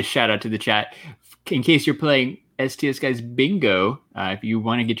bonus shout out to the chat. In case you're playing STS Guys Bingo, if you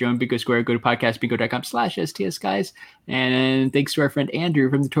want to get your own bingo square, go to podcastbingo.com/STS Guys. And thanks to our friend Andrew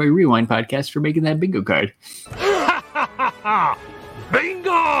from the Toy Rewind podcast for making that bingo card.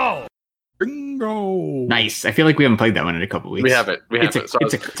 Bingo! Bingo. Nice. I feel like we haven't played that one in a couple weeks. We haven't. It's So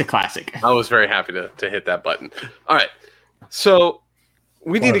it's a classic. I was very happy to hit that button. All right. So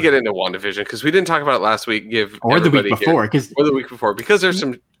we need to get into WandaVision because we didn't talk about it last week. Or the week before, because there's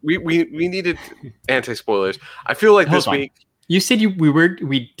some we needed anti-spoilers. I feel like this week you said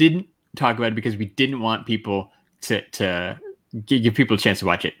we didn't talk about it because we didn't want people to give people a chance to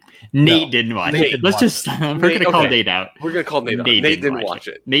watch it. Nate didn't watch Nate it. didn't Let's watch just we're gonna call Nate out. we're gonna call Nate out. Nate didn't watch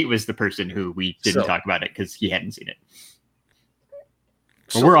it. Nate was the person who we didn't So- talk about it because he hadn't seen it.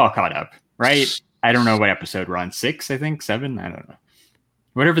 But So- we're all caught up, right? I don't know what episode we're on. 6, I think 7. I don't know.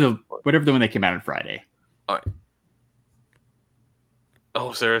 Whatever the one that came out on Friday.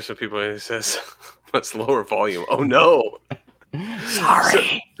 Oh, there are some people who says let's lower volume. Oh no.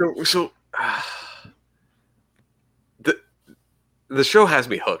 Sorry. So the show has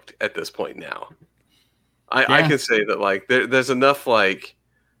me hooked at this point now. I can say that like there's enough like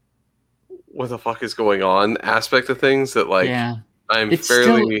what the fuck is going on aspect of things that like yeah, I'm It's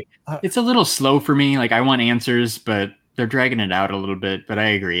fairly it's a little slow for me. Like I want answers, but they're dragging it out a little bit. But I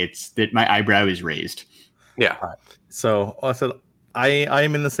agree. It's that my eyebrow is raised. yeah. So I said I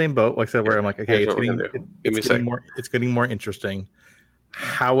am in the same boat. Like I said, where I'm like, okay, Here's what we're gonna do. Give me a second. it's getting more interesting.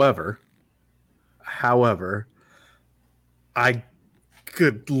 However, I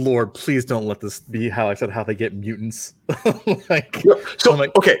good lord, please don't let this be how I said how they get mutants. Like, So I'm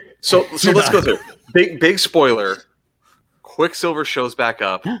like, okay, so you're let's go not. through. Big spoiler. Quicksilver shows back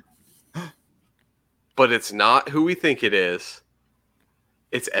up, but it's not who we think it is.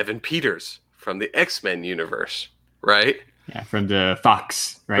 It's Evan Peters from the X-Men universe, right? Yeah, from the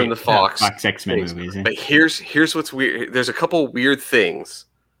Fox, right? From the Fox, Fox X-Men things. movies. Yeah. But here's what's weird. There's a couple weird things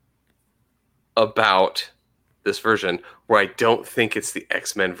about this version where I don't think it's the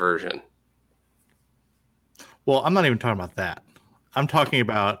X-Men version. Well, I'm not even talking about that. I'm talking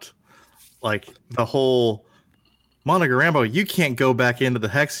about like the whole Monica Rambeau. You can't go back into the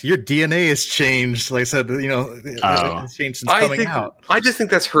hex. Your DNA has changed. Like I said, it's changed since coming out. I just think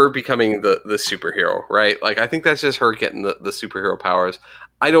that's her becoming the superhero, right? Like I think that's just her getting the superhero powers.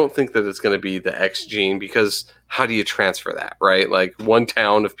 I don't think that it's going to be the X gene because how do you transfer that, right? Like one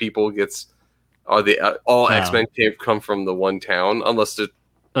town of people gets. Are they all X-Men come from the one town? Unless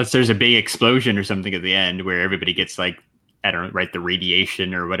there's a big explosion or something at the end where everybody gets like, I don't know, right, the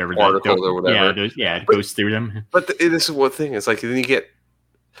radiation or whatever. Particle or whatever. It goes through them. But this is one thing. It's like then you get.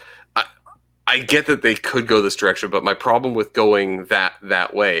 I get that they could go this direction, but my problem with going that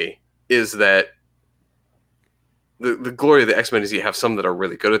way is that the glory of the X-Men is you have some that are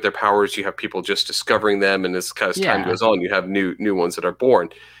really good at their powers. You have people just discovering them, and as time goes on, you have new ones that are born.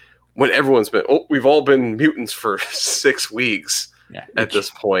 When everyone's been, we've all been mutants for 6 weeks at this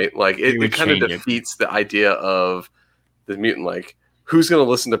point. Like it kind of defeats the idea of the mutant. Like who's going to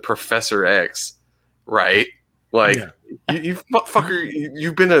listen to Professor X, right? Like you fucker,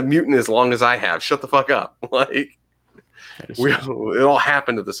 you've been a mutant as long as I have. Shut the fuck up. Like it all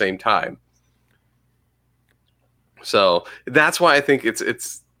happened at the same time. So that's why I think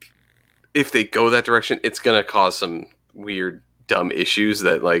it's if they go that direction, it's going to cause some weird, dumb issues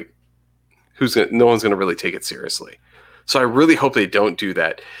that like. No one's going to really take it seriously. So I really hope they don't do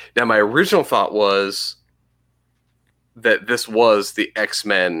that. Now, my original thought was that this was the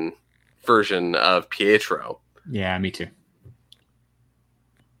X-Men version of Pietro. Yeah, me too.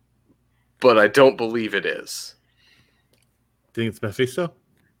 But I don't believe it is. Do you think it's Mephisto?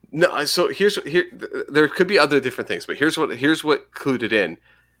 No, so there could be other different things, but here's what clued it in.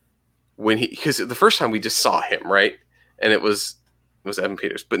 Because the first time we just saw him, right? And it was Evan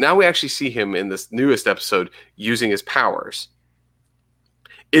Peters. But now we actually see him in this newest episode using his powers.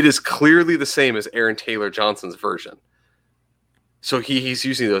 It is clearly the same as Aaron Taylor Johnson's version. So he's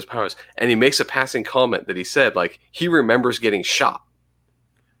using those powers. And he makes a passing comment that he said, like, he remembers getting shot.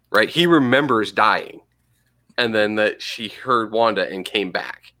 Right? He remembers dying. And then that she heard Wanda and came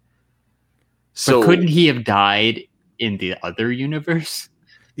back. So but couldn't he have died in the other universe?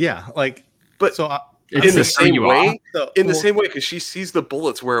 Yeah, like, but so in the same way, because she sees the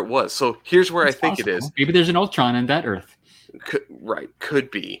bullets where it was. So here's where I think possible. It is. Maybe there's an Ultron in that Earth.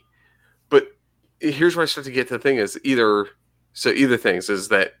 Could be. But here's where I start to get to the thing is either things is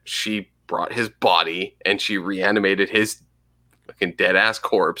that she brought his body and she reanimated his fucking dead ass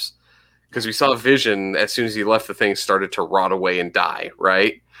corpse because we saw Vision as soon as he left the thing started to rot away and die,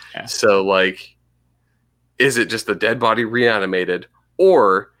 right? Yeah. So like, is it just the dead body reanimated,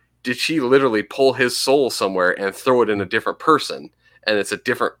 or did she literally pull his soul somewhere and throw it in a different person? And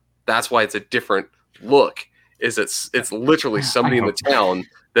that's why it's a different look. It's literally somebody in the town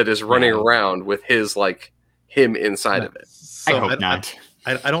that is running around with his like him inside of it. So I hope not.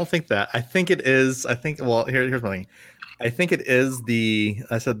 I don't think that. I think it is. Here's my thing. I think it is the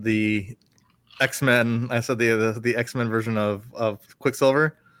X-Men. I said the X-Men version of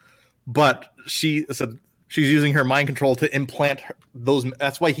Quicksilver, but she said she's using her mind control to implant those.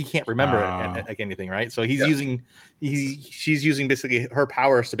 That's why he can't remember anything, right? So she's using basically her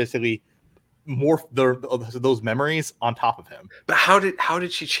powers to basically morph those memories on top of him. But how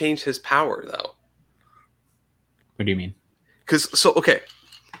did she change his power though? What do you mean? Here's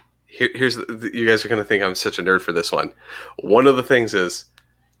you guys are going to think I'm such a nerd for this one. One of the things is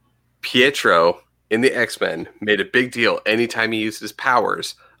Pietro in the X-Men made a big deal anytime he used his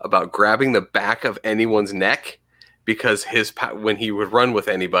powers about grabbing the back of anyone's neck because when he would run with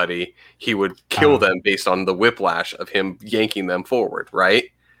anybody, he would kill them based on the whiplash of him yanking them forward, right?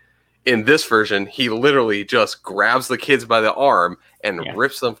 In this version, he literally just grabs the kids by the arm and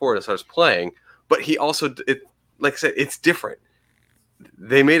rips them forward and starts playing. But he also, like I said, it's different.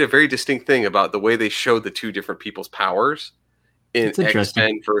 They made a very distinct thing about the way they showed the two different people's powers in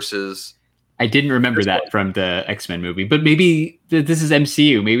X-Men versus... I didn't remember that from the X-Men movie, but maybe this is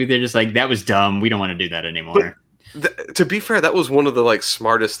MCU. Maybe they're just like, that was dumb. We don't want to do that anymore. To be fair, that was one of the like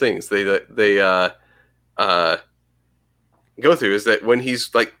smartest things. They go through is that when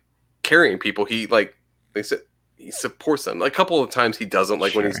he's like carrying people, he like they said he supports them. Like, a couple of times he doesn't,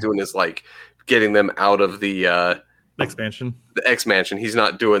 like when he's doing his like getting them out of the expansion. The X Mansion. He's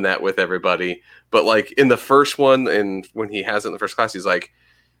not doing that with everybody. But like in the first one, and when he has it in the first class, he's like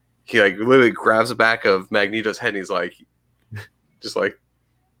he like literally grabs the back of Magneto's head and he's like just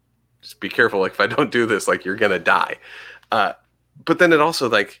be careful, like if I don't do this, like you're gonna die. But then it also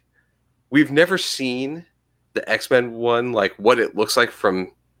like we've never seen the X-Men one, like what it looks like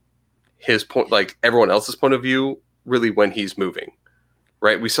from his point, like everyone else's point of view, really when he's moving,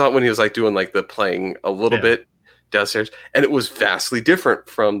 right? We saw it when he was like doing like the playing a little bit downstairs, and it was vastly different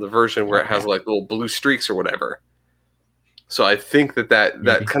from the version where it has like little blue streaks or whatever. So I think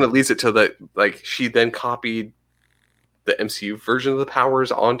that kind of leads it to that, like she then copied the MCU version of the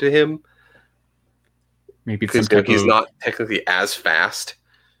powers onto him. Maybe it's because he's not technically as fast.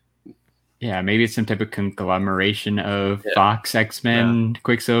 Yeah, maybe it's some type of conglomeration of Fox X-Men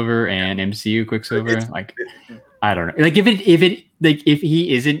Quicksilver and MCU Quicksilver. I don't know. Like if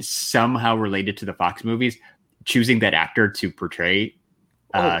he isn't somehow related to the Fox movies, choosing that actor to portray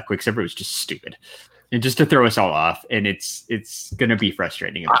Quicksilver was just stupid, and just to throw us all off. And it's gonna be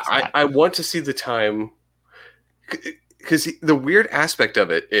frustrating. I want to see the time, because the weird aspect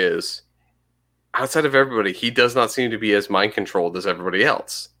of it is, outside of everybody, he does not seem to be as mind controlled as everybody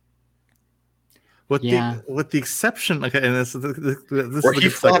else. With the exception, okay, and this where he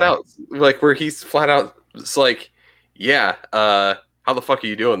flat out, like where he's flat out, it's like, yeah, how the fuck are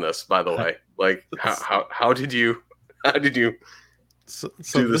you doing this? By the way, like how did you do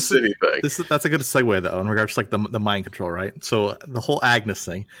the city thing? That's a good segue though in regards to like the mind control, right? So the whole Agnes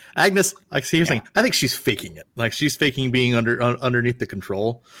thing, like here's the thing, I think she's faking it, like she's faking being underneath the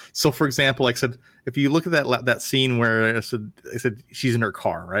control. So for example, like I said, if you look at that scene where I said she's in her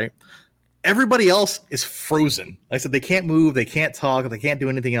car, right? Everybody else is frozen. Like I said, they can't move, they can't talk, they can't do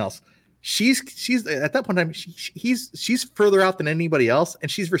anything else. She's at that point in time, she's further out than anybody else, and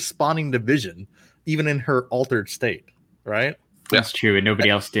she's responding to Vision, even in her altered state, right? That's true, and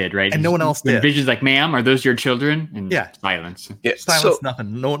nobody else did, right? And no one else did. Vision's like, "Ma'am, are those your children?" And silence. Yeah, silence.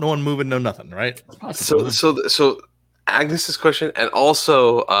 Nothing. No one moving. No nothing. Right. So Agnes's question, and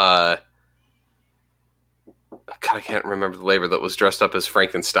also, God, I can't remember the labor that was dressed up as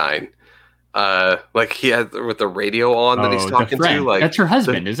Frankenstein. Like he had with the radio on that he's talking to. Like that's her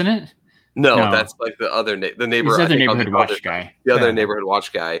husband, isn't it? No, that's like the other the neighbor. The other neighborhood watch guy. The other neighborhood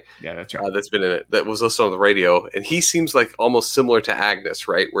watch guy. Yeah, that's right. That's been in it. That was listened on the radio, and he seems like almost similar to Agnes,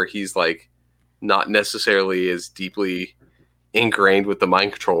 right? Where he's like not necessarily as deeply ingrained with the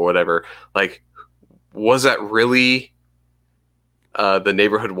mind control or whatever. Like, was that really the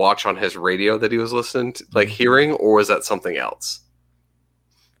neighborhood watch on his radio that he was listening to, like hearing, or was that something else?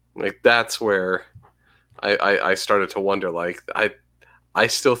 Like that's where I started to wonder. Like I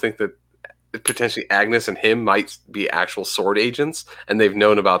still think that potentially Agnes and him might be actual sword agents, and they've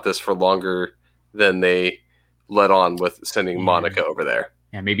known about this for longer than they let on with sending Monica over there.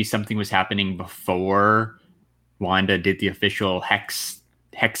 Yeah, maybe something was happening before Wanda did the official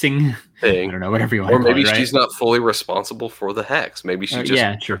hexing thing. I don't know, whatever you want to call it. Or maybe she's not fully responsible for the hex. Maybe she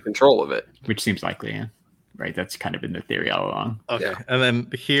just took control of it. Which seems likely, yeah. Right, that's kind of been the theory all along. Okay, and then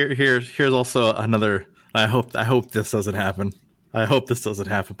here's also another. I hope this doesn't happen. I hope this doesn't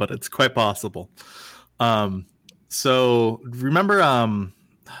happen, but it's quite possible. So remember,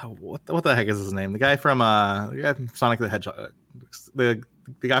 what the heck is his name? The guy from Sonic the Hedgehog, the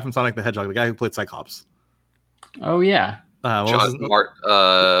guy from Sonic the Hedgehog, the guy who played Cyclops. Oh yeah, James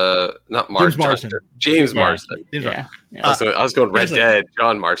Marsden. James Marsden. Yeah. I was going Red Dead,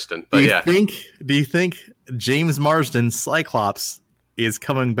 John Marsden. But do you think James Marsden Cyclops is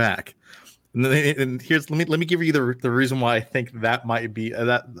coming back? And here's let me give you the reason why I think that might be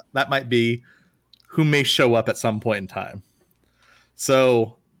that might be who may show up at some point in time.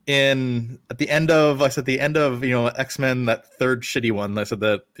 So at the end of X-Men, that third shitty one, I said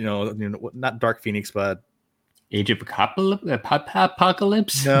that not Dark Phoenix, but Age of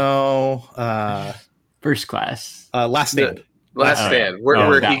Apocalypse. No, First Class. Last Stand. Last Stand,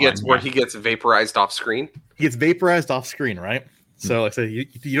 where he gets vaporized off screen. He gets vaporized off screen, right? So like I said, you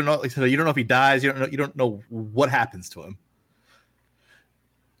don't know. Like, you don't know if he dies. You don't know what happens to him.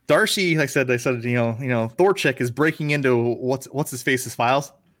 Darcy, like I said, Thorchick is breaking into what's his face's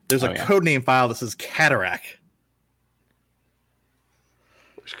files. There's a codename file that says Cataract,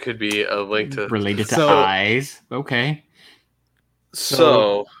 which could be a link to related to eyes. Okay.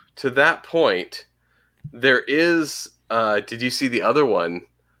 So to that point, there is. Did you see the other one?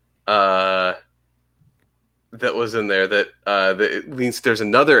 That was in there that it leads. There's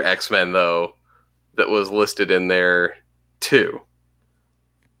another X-Men though that was listed in there 2.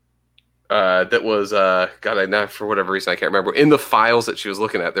 That was for whatever reason I can't remember. In the files that she was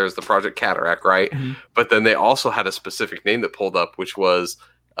looking at, there's the Project Cataract, right? Mhm. But then they also had a specific name that pulled up, which was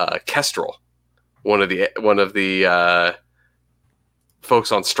Kestrel, one of the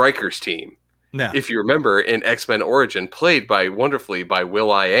folks on Stryker's team. Yeah. If you remember, in X-Men Origin, played wonderfully by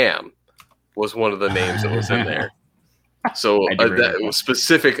Will.i.am, was one of the names that was in there. So that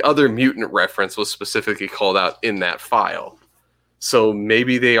specific other mutant reference was specifically called out in that file. So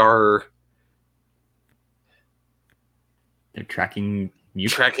maybe they're tracking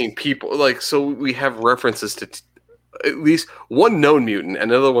people. Like, so we have references to at least one known mutant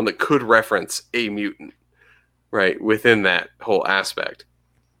and another one that could reference a mutant, right, within that whole aspect.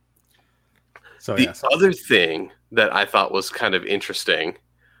 So the other thing that I thought was kind of interesting,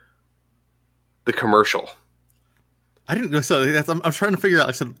 the commercial. I didn't know. So I'm trying to figure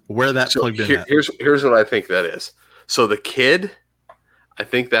out where that plugged in. Here's what I think that is. So the kid, I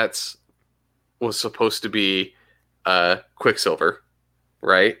think was supposed to be Quicksilver,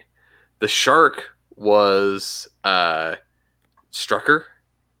 right? The shark was Strucker,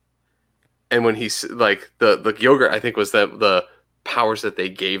 and when he's like the yogurt, I think was the powers that they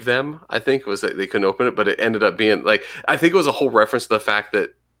gave them. I think was that they couldn't open it, but it ended up being like, I think it was a whole reference to the fact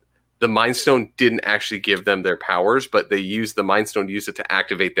that the Mind Stone didn't actually give them their powers, but they used the Mind Stone, used it to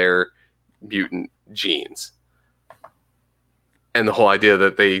activate their mutant genes. And the whole idea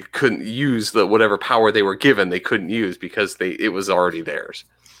that they couldn't use whatever power they were given, they couldn't use because it was already theirs.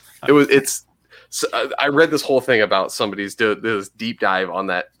 So I read this whole thing about somebody's this deep dive on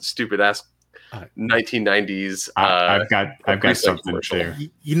that stupid ass 1990s. I've got something there.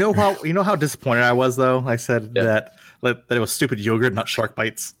 You know how disappointed I was though. I said that it was stupid yogurt, not shark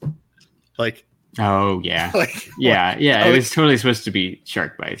bites. Like, oh yeah, yeah. It was totally supposed to be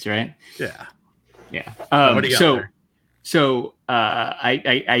shark bites, right? Yeah. What do you got there? So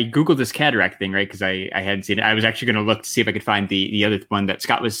I googled this cataract thing, right? Because I hadn't seen it. I was actually going to look to see if I could find the other one that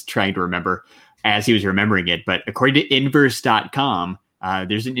Scott was trying to remember as he was remembering it. But according to inverse.com,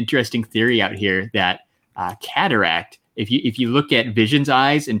 there's an interesting theory out here that cataract, if you look at Vision's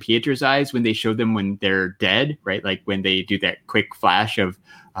eyes and Pietro's eyes when they show them when they're dead, right? Like when they do that quick flash of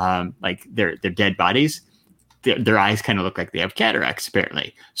like their dead bodies, their eyes kind of look like they have cataracts,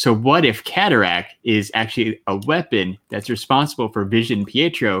 apparently. So what if cataract is actually a weapon that's responsible for Vision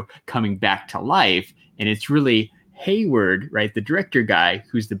Pietro coming back to life? And it's really Hayward, right? The director guy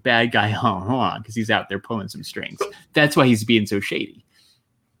who's the bad guy all along because he's out there pulling some strings. That's why he's being so shady.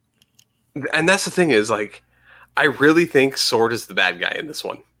 And that's the thing is, like, I really think Sword is the bad guy in this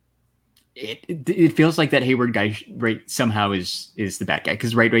one. It feels like that Hayward guy, right, somehow is the bad guy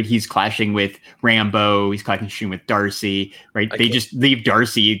because right, he's clashing with Rambo, he's clashing with Darcy, right? They just leave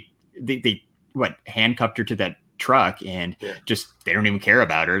Darcy, they handcuffed her to that truck and just they don't even care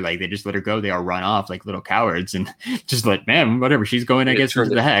about her, like they just let her go. They all run off like little cowards and just like, man, whatever, she's going, I guess,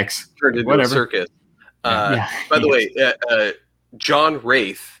 into the hex, turned into a circus. By the way, John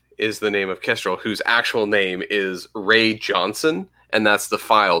Wraith is the name of Kestrel, whose actual name is Ray Johnson. And that's the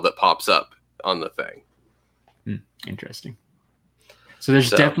file that pops up on the thing. Interesting. So there's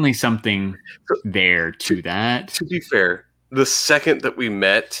definitely something there to that. To be fair, the second that we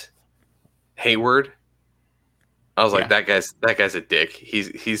met Hayward, I was like, that guy's a dick.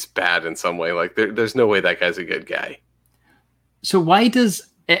 He's bad in some way. Like there's no way that guy's a good guy. So why does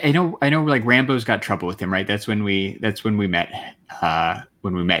I know like Rambo's got trouble with him, right? That's when we met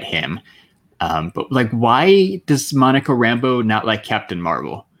him. But like, why does Monica Rambeau not like Captain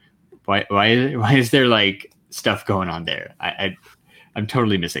Marvel? Why is there like stuff going on there? I'm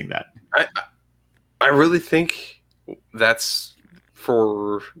totally missing that. I really think that's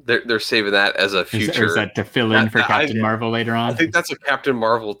for they're saving that as a future. Is that to fill in for Captain Marvel later on? I think that's a Captain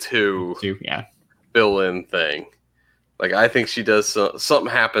Marvel 2 fill in thing. Like I think she does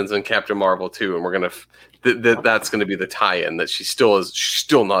something happens in Captain Marvel 2, and we're gonna that's gonna be the tie-in that she's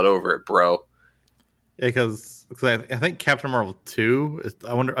still not over it, bro. Yeah, because I think Captain Marvel 2 is,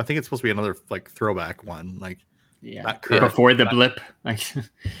 I think it's supposed to be another like throwback one, like before the blip. Like,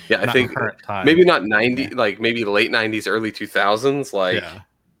 I think maybe not 90, like maybe late 90s, early 2000s, like. Yeah.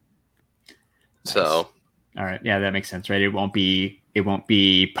 So. All right, yeah, that makes sense, right? It won't be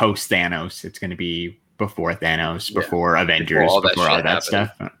post Thanos. It's going to be before Thanos, before Avengers, before all that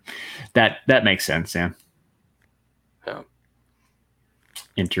stuff. That makes sense, yeah. Yeah.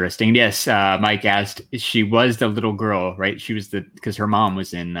 Interesting. Yes, Mike asked. She was the little girl, right? She was because her mom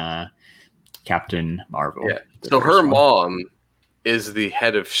was in Captain Marvel. Yeah. So her mom is the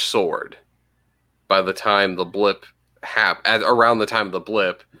head of Sword. By the time the blip around the time of the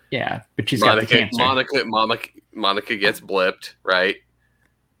blip. Yeah, but she's got the cancer. Monica gets blipped, right?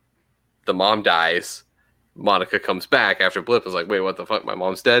 The mom dies. Monica comes back after Blip is like, wait, what the fuck? My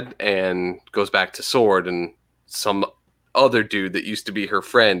mom's dead, and goes back to Sword, and some other dude that used to be her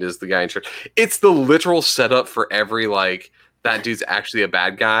friend is the guy in charge. It's the literal setup for every like that dude's actually a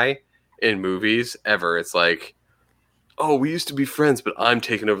bad guy in movies ever. It's like, oh, we used to be friends, but I'm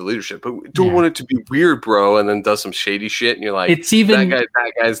taking over leadership. But we don't want it to be weird, bro. And then does some shady shit, and you're like, it's even that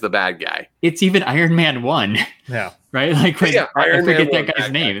guy's the bad guy. It's even Iron Man 1. Yeah. Right? Like, I Iron Man forget that 1,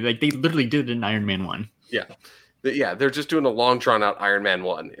 guy's name. Like, they literally did it in Iron Man 1. Yeah. Yeah, they're just doing a long, drawn-out Iron Man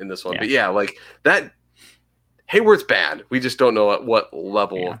 1 in this one. Yeah. But yeah, like, that... Hayward's bad. We just don't know at what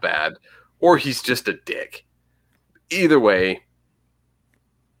level of bad. Or he's just a dick. Either way,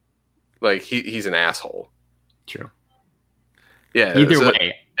 like, he's an asshole. True. Yeah. Either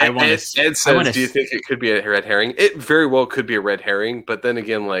way, Ed says, do you think it could be a red herring? It very well could be a red herring, but then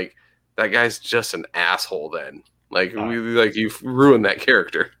again, like, that guy's just an asshole then. Like, you've ruined that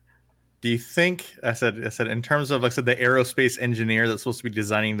character. Do you think I said in terms of, like I said, the aerospace engineer that's supposed to be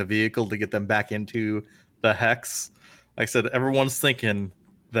designing the vehicle to get them back into the hex? Like I said, everyone's thinking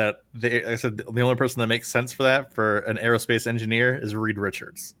that the only person that makes sense for that, for an aerospace engineer, is Reed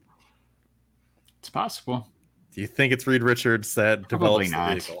Richards. It's possible. Do you think it's Reed Richards that Probably develops not.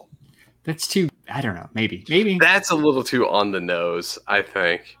 the vehicle? That's too, I don't know. Maybe. That's a little too on the nose, I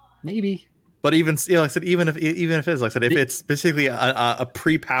think. Maybe. But even, like I said, even if it is, like I said, if it's basically a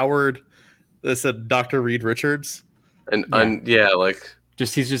pre-powered, Dr. Reed Richards, and like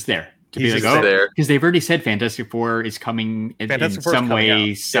he's just there to he's be like, just there, because they've already said Fantastic Four is coming in some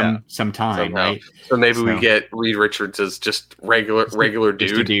way, sometime, somehow. right? So maybe we get Reed Richards as just regular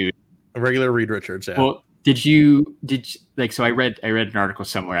dude, a regular Reed Richards. Yeah. Well, did you like? So I read an article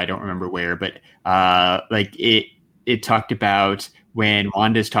somewhere. I don't remember where, but like it talked about when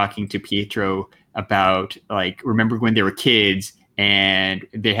Wanda's talking to Pietro about, like, remember when they were kids and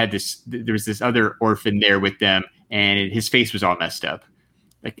they had there was this other orphan there with them and his face was all messed up.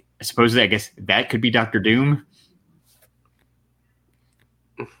 Like, supposedly, I guess that could be Dr. Doom.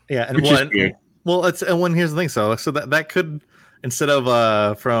 Yeah. And here's the thing. So that could, instead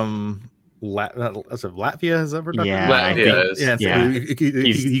of from Latvia, is that where Dr. Latvia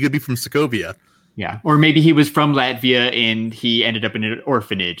is. He could be from Sokovia. Yeah, or maybe he was from Latvia and he ended up in an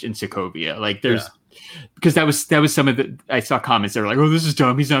orphanage in Sokovia. Like, there's because that was some of the, I saw comments that were like, "Oh, this is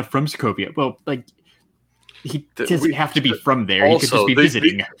dumb. He's not from Sokovia." Well, like, he doesn't have to be from there. He could just be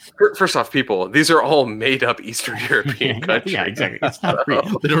visiting. First off, people, these are all made up Eastern European countries. Yeah, exactly. It's not real.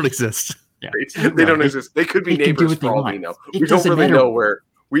 They don't exist. Yeah. They don't exist. They could be neighbors for all we know. We don't really know where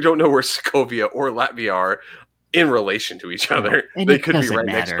Sokovia or Latvia are in relation to each other. They could be right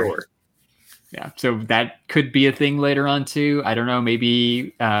next door. Yeah, so that could be a thing later on too. I don't know.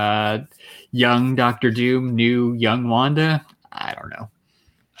 Maybe young Dr. Doom knew young Wanda. I don't know.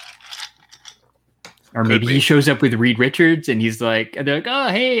 Or maybe he shows up with Reed Richards and they're like, "Oh,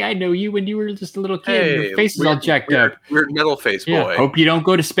 hey, I know you when you were just a little kid. Hey, your face is all jacked up. Weird metal face boy. Hope you don't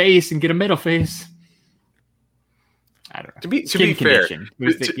go to space and get a metal face." I don't know. To be fair,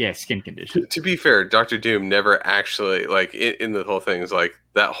 skin condition. To be fair, Dr. Doom never actually, like, in the whole thing, is like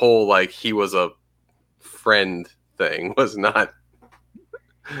that whole, like, he was a friend thing was not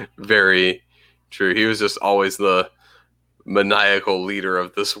very true. He was just always the maniacal leader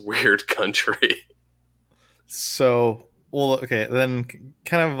of this weird country. So, well, okay, then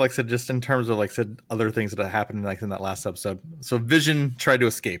kind of like said, just in terms of like said other things that happened like in that last episode. So Vision tried to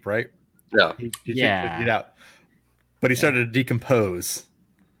escape, right? Yeah. He get out. But he started to decompose.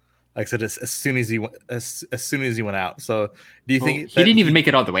 Like I said, as soon as he went out. So, do you think he didn't even make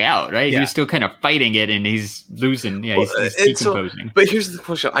it all the way out, right? Yeah. He was still kind of fighting it, and he's losing. Yeah, he's decomposing. But here's the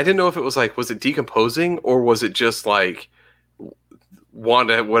question: I didn't know if it was like, was it decomposing, or was it just like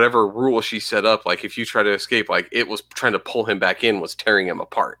Wanda, whatever rule she set up, like if you try to escape, like it was trying to pull him back in, was tearing him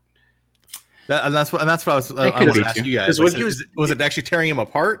apart. That's what I was asking you guys. Like, was it actually tearing him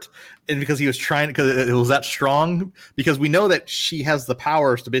apart, and because he was trying, because it was that strong? Because we know that she has the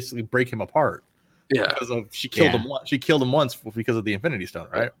powers to basically break him apart. Yeah, because she killed him. She killed him once because of the Infinity Stone,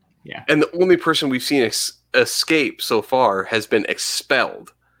 right? Yeah, and the only person we've seen escape so far has been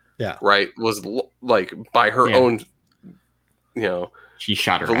expelled. Yeah, right. Was like by her own, she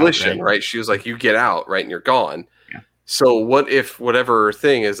shot her volition, right? She was like, "You get out, right, and you're gone." So what if whatever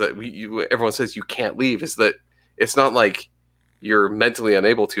thing is that everyone says you can't leave is that it's not like you're mentally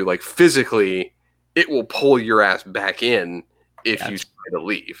unable to, like physically it will pull your ass back in if you try to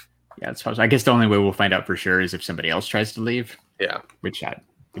leave. Yeah, it's possible. I guess the only way we'll find out for sure is if somebody else tries to leave. Yeah. Which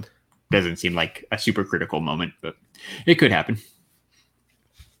doesn't seem like a super critical moment, but it could happen.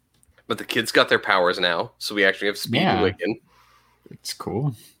 But the kids got their powers now, so we actually have Speed and Wiccan. It's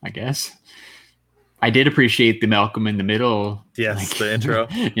cool, I guess. I did appreciate the Malcolm in the Middle. Yes, the intro.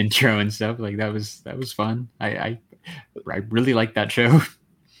 Intro and stuff. Like that was fun. I really liked that show.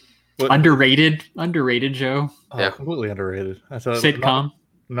 Underrated show. Oh, completely underrated. Sitcom.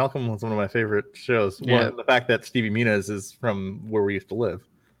 Malcolm was one of my favorite shows. Yeah. Well, the fact that Stevie Muniz is from where we used to live.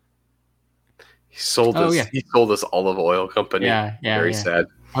 He sold us. He sold us olive oil company. Yeah. Very sad.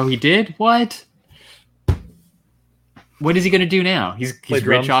 Oh, he did? What? What is he going to do now? He's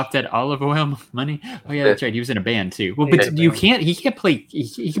rich off that olive oil money. Oh yeah, that's right. He was in a band too. Well, but he can't play.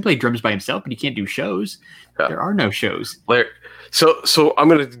 He can play drums by himself, but he can't do shows. Yeah. There are no shows. So I'm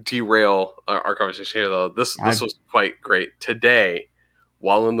going to derail our conversation here though. This was quite great today.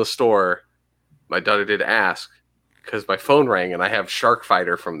 While in the store, my daughter did ask because my phone rang and I have Shark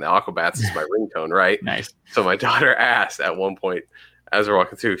Fighter from the Aquabats as my ringtone, right? Nice. So my daughter asked at one point, as we're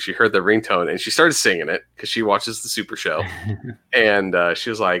walking through, she heard the ringtone and she started singing it because she watches the Super Show. And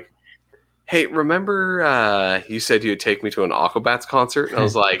she was like, hey, remember you said you'd take me to an Aquabats concert? And I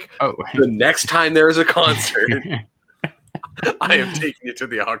was like, the next time there's a concert, I am taking you to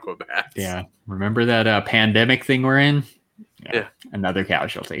the Aquabats. Yeah. Remember that pandemic thing we're in? Yeah. Another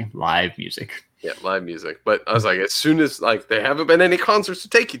casualty. Live music. Yeah, live music. But I was like, as soon as there haven't been any concerts to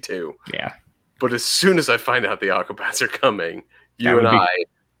take you to. Yeah. But as soon as I find out the Aquabats are coming, you and I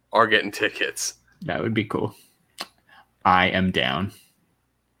are getting tickets. That would be cool. I am down.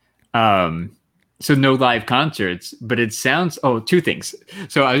 So no live concerts, but it sounds two things.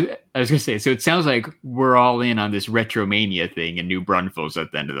 So I was gonna say, so it sounds like we're all in on this Retromania thing in New Braunfels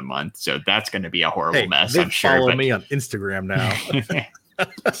at the end of the month. So that's gonna be a horrible mess. I'm sure. Follow me on Instagram now.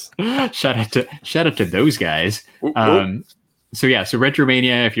 Shout out to those guys. So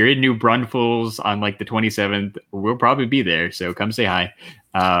Retromania, if you're in New Braunfels on like the 27th, we'll probably be there. So come say hi.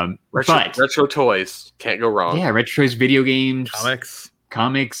 Retro toys, can't go wrong. Yeah, retro toys, video games,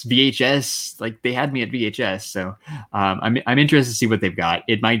 comics, VHS. Like they had me at VHS. So I'm interested to see what they've got.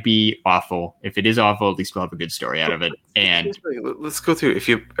 It might be awful. If it is awful, at least we'll have a good story out of it. And let's go through. If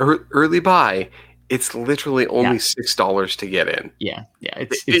you early buy, it's literally only $6 to get in. Yeah,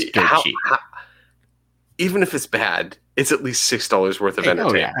 it's cheap. Even if it's bad, it's at least $6 worth of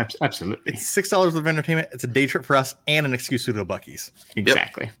entertainment. Oh yeah, absolutely. It's $6 worth of entertainment. It's a day trip for us and an excuse to go to Buc-ee's.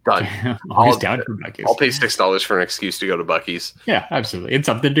 Exactly. Yep. Done. Always down for Buc-ee's. I'll pay $6 for an excuse to go to Buc-ee's. Yeah, absolutely. It's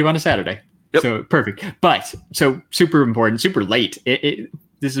something to do on a Saturday. Yep. So perfect. But so super important, super late.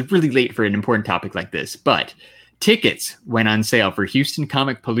 This is really late for an important topic like this. But tickets went on sale for Houston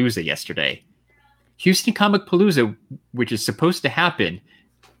Comic Palooza yesterday. Houston Comic Palooza, which is supposed to happen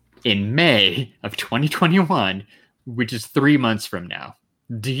in May of 2021, which is 3 months from now.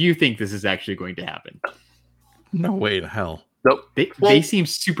 Do you think this is actually going to happen? No way in hell. Nope. They seem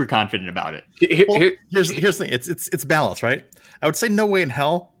super confident about it. Here's the thing. It's balance, right? I would say no way in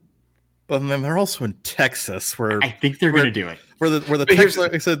hell, but then they're also in Texas, where I think they're going to do it. Where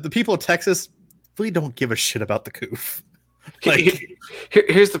the people of Texas really don't give a shit about the coof.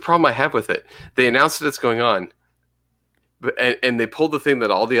 Here's the problem I have with it. They announced that it's going on, and they pulled the thing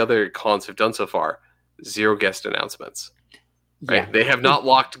that all the other cons have done so far: 0 guest announcements. Right? Yeah. They have not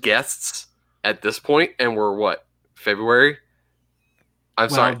locked guests at this point, and we're what, February?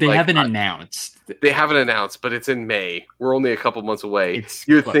 Sorry, they haven't announced. They haven't announced, but it's in May. We're only a couple months away.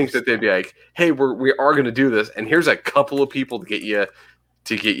 You'd think that they'd be like, "Hey, we are going to do this, and here's a couple of people to get you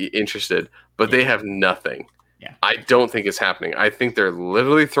interested," but they have nothing. Yeah. I don't think it's happening. I think they're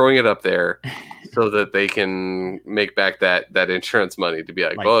literally throwing it up there so that they can make back that insurance money to be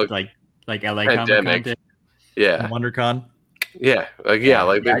like LA pandemic. Comic-Con. Yeah. WonderCon. Yeah. They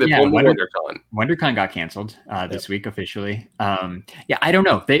pulled WonderCon. WonderCon got canceled this week officially. I don't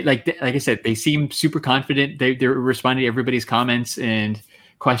know. They like I said, they seem super confident. They're responding to everybody's comments and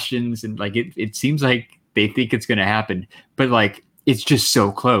questions, and like it seems like they think it's going to happen, but like it's just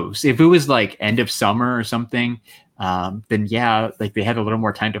so close. If it was like end of summer or something, then like they had a little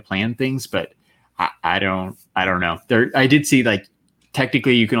more time to plan things. But I don't know. I did see like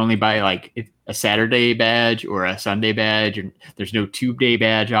technically you can only buy like a Saturday badge or a Sunday badge, and there's no 2-day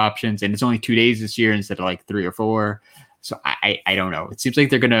badge options, and it's only 2 days this year instead of like 3 or 4. So I don't know. It seems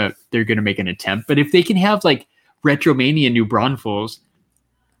like they're gonna make an attempt, but if they can have like Retromania New Braunfels,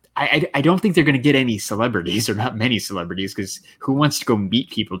 I don't think they're going to get any celebrities, or not many celebrities, because who wants to go meet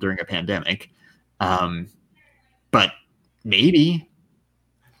people during a pandemic? But maybe.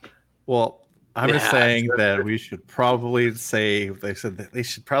 Well, I'm just saying that we should probably say, they said that they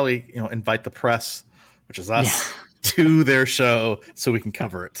should probably invite the press, which is us, to their show so we can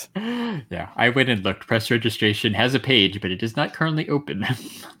cover it. Yeah, I went and looked. Press registration has a page, but it is not currently open.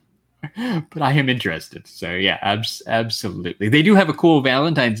 but I am interested. So yeah, absolutely. They do have a cool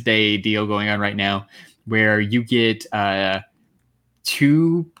Valentine's Day deal going on right now, where you get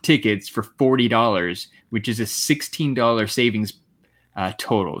 2 tickets for $40, which is a $16 savings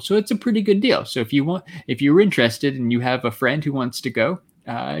total. So it's a pretty good deal. So if you're interested and you have a friend who wants to go,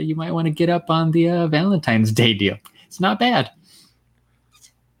 you might want to get up on the Valentine's Day deal. It's not bad.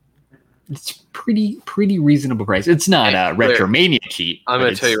 It's pretty reasonable price. It's not Retromania cheap. I'm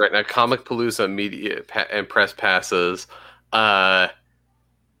going to tell you right now, Comic Palooza media and press passes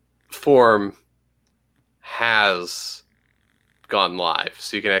form has gone live,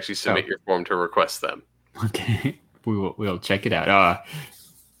 so you can actually submit your form to request them. Okay, we'll check it out.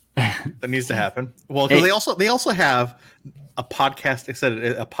 That needs to happen. Well, because they also have a podcast. They said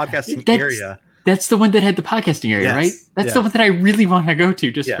a podcasting area. That's the one that had the podcasting area, right? That's the one that I really want to go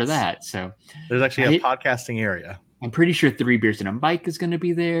to just for that. So there's actually a podcasting area. I'm pretty sure 3 Beers and a Bike is going to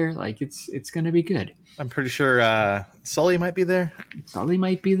be there. Like it's going to be good. I'm pretty sure Sully might be there.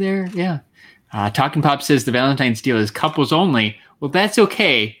 Yeah. Talking Pop says the Valentine's deal is couples only. Well, that's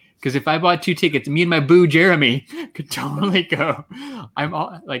okay, because if I bought 2 tickets, me and my boo Jeremy could totally go.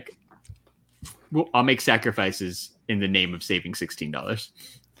 I'll make sacrifices in the name of saving $16.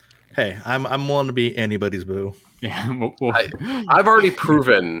 Hey, I'm willing to be anybody's boo. Yeah, I've already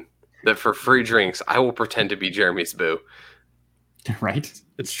proven that for free drinks, I will pretend to be Jeremy's boo. Right?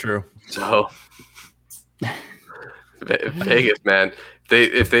 It's true. So Vegas, man.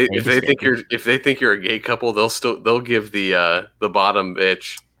 If they think you're a gay couple, they'll give the bottom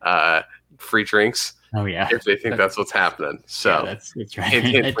bitch free drinks. Oh yeah, if they think that's what's happening. So that's right.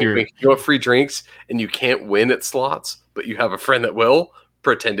 If you want free drinks and you can't win at slots, but you have a friend that will,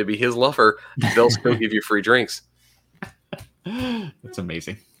 pretend to be his lover. They'll still give you free drinks. That's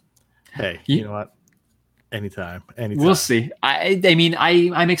amazing. Hey, you know what? Anytime. We'll see. I mean,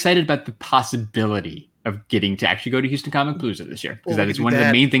 I'm excited about the possibility of getting to actually go to Houston Comic Palooza this year, because that is one of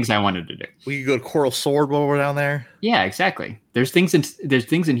the main things I wanted to do. We could go to Coral Sword while we're down there. Yeah, exactly. There's things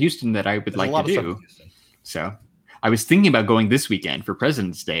in Houston that I would like to do. So I was thinking about going this weekend for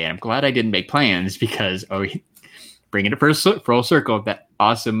President's Day, and I'm glad I didn't make plans, because bring it full circle, that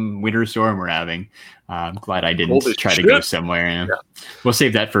awesome winter storm we're having. I'm glad I didn't try to go somewhere. Yeah. We'll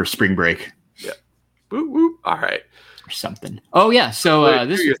save that for spring break. Yeah. Woo woo. All right. Or something. Oh yeah. So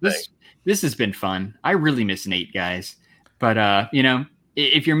this has been fun. I really miss Nate, guys. But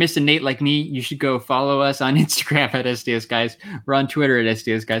if you're missing Nate like me, you should go follow us on Instagram at STS Guys. We're on Twitter at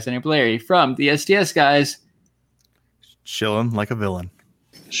STS Guys. And I'm Larry from the STS Guys. Chilling like a villain.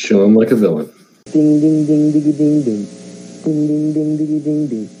 Ding ding ding ding ding ding. Ding ding ding ding ding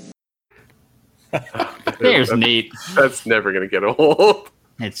ding. There's Nate. That's never gonna get old.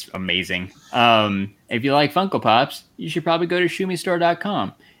 It's amazing. If you like Funko Pops, you should probably go to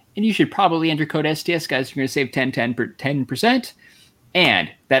shumistore.com. And you should probably enter code STS, guys. You're going to save 10%. And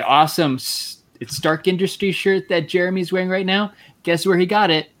that awesome it's Stark Industries shirt that Jeremy's wearing right now, guess where he got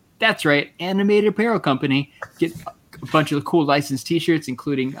it? That's right, Animated Apparel Company. Get a bunch of cool licensed t-shirts,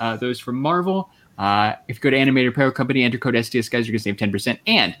 including those from Marvel. If you go to Animated Apparel Company, enter code STS, guys, you're going to save 10%.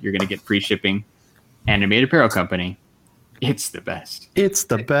 And you're going to get free shipping. Animated Apparel Company. It's the best. It's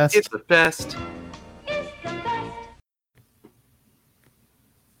the best. It's the best.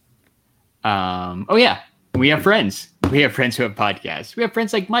 Oh yeah, we have friends. We have friends who have podcasts. We have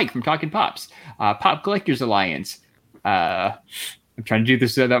friends like Mike from Talking Pops, Pop Collectors Alliance. I'm trying to do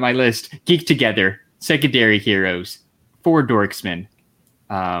this without my list. Geek Together, Secondary Heroes, Four Dorksmen.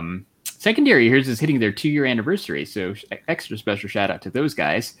 Secondary Heroes is hitting their 2-year anniversary, so extra special shout out to those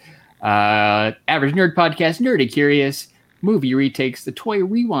guys. Average Nerd Podcast, Nerdy Curious, Movie Retakes, the Toy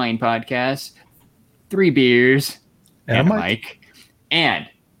Rewind Podcast, 3 Beers, and a Mike. And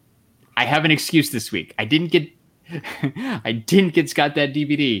I have an excuse this week. I didn't get Scott that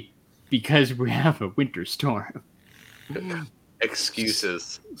DVD because we have a winter storm.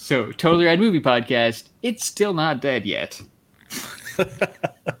 Excuses. So, Totally Rad Movie Podcast, it's still not dead yet.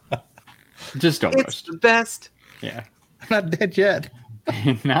 Just almost. It's the best. Yeah. Not dead yet.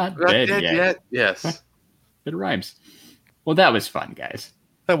 Not dead yet. Yes. It rhymes. Well, that was fun, guys.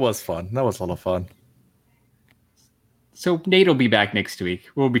 That was fun. That was a lot of fun. So Nate will be back next week.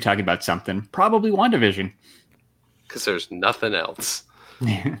 We'll be talking about something. Probably WandaVision. Because there's nothing else.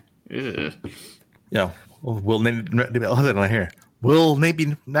 Yeah. Will Nate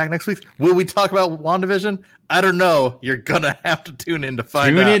be back next week? Will we talk about WandaVision? I don't know. You're going to have to tune in to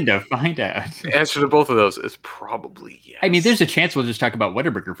find out. Tune in to find out. The answer to both of those is probably yes. I mean, there's a chance we'll just talk about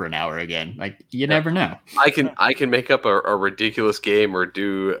Whataburger for an hour again. Like, you never know. I can make up a ridiculous game or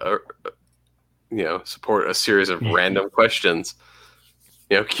do support a series of random questions.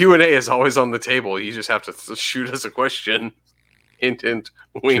 Q&A is always on the table. You just have to shoot us a question. Hint, hint,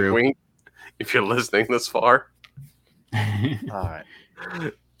 wink, True. wink. If you're listening this far. All right.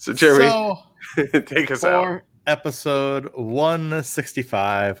 So, Jeremy, So, take us out. for episode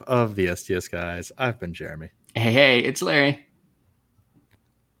 165 of the STS Guys, I've been Jeremy. Hey, it's Larry.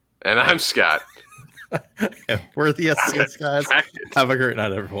 And I'm Scott. And we're the STS Guys. Have a great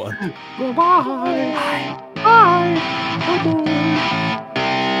night, everyone.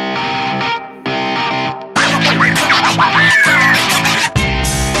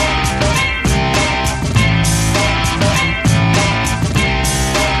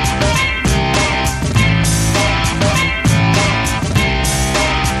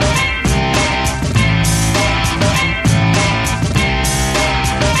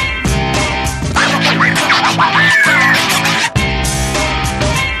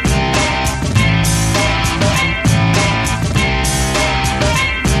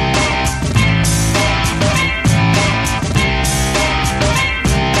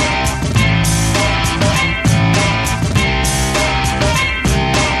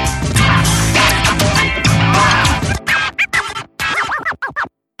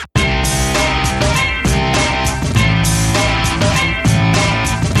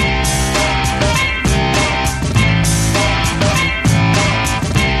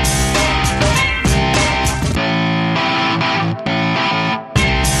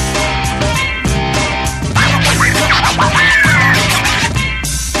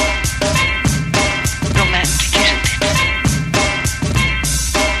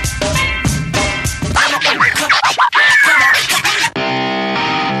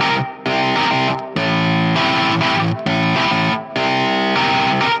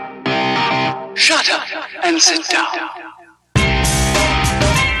 Shut up and sit down.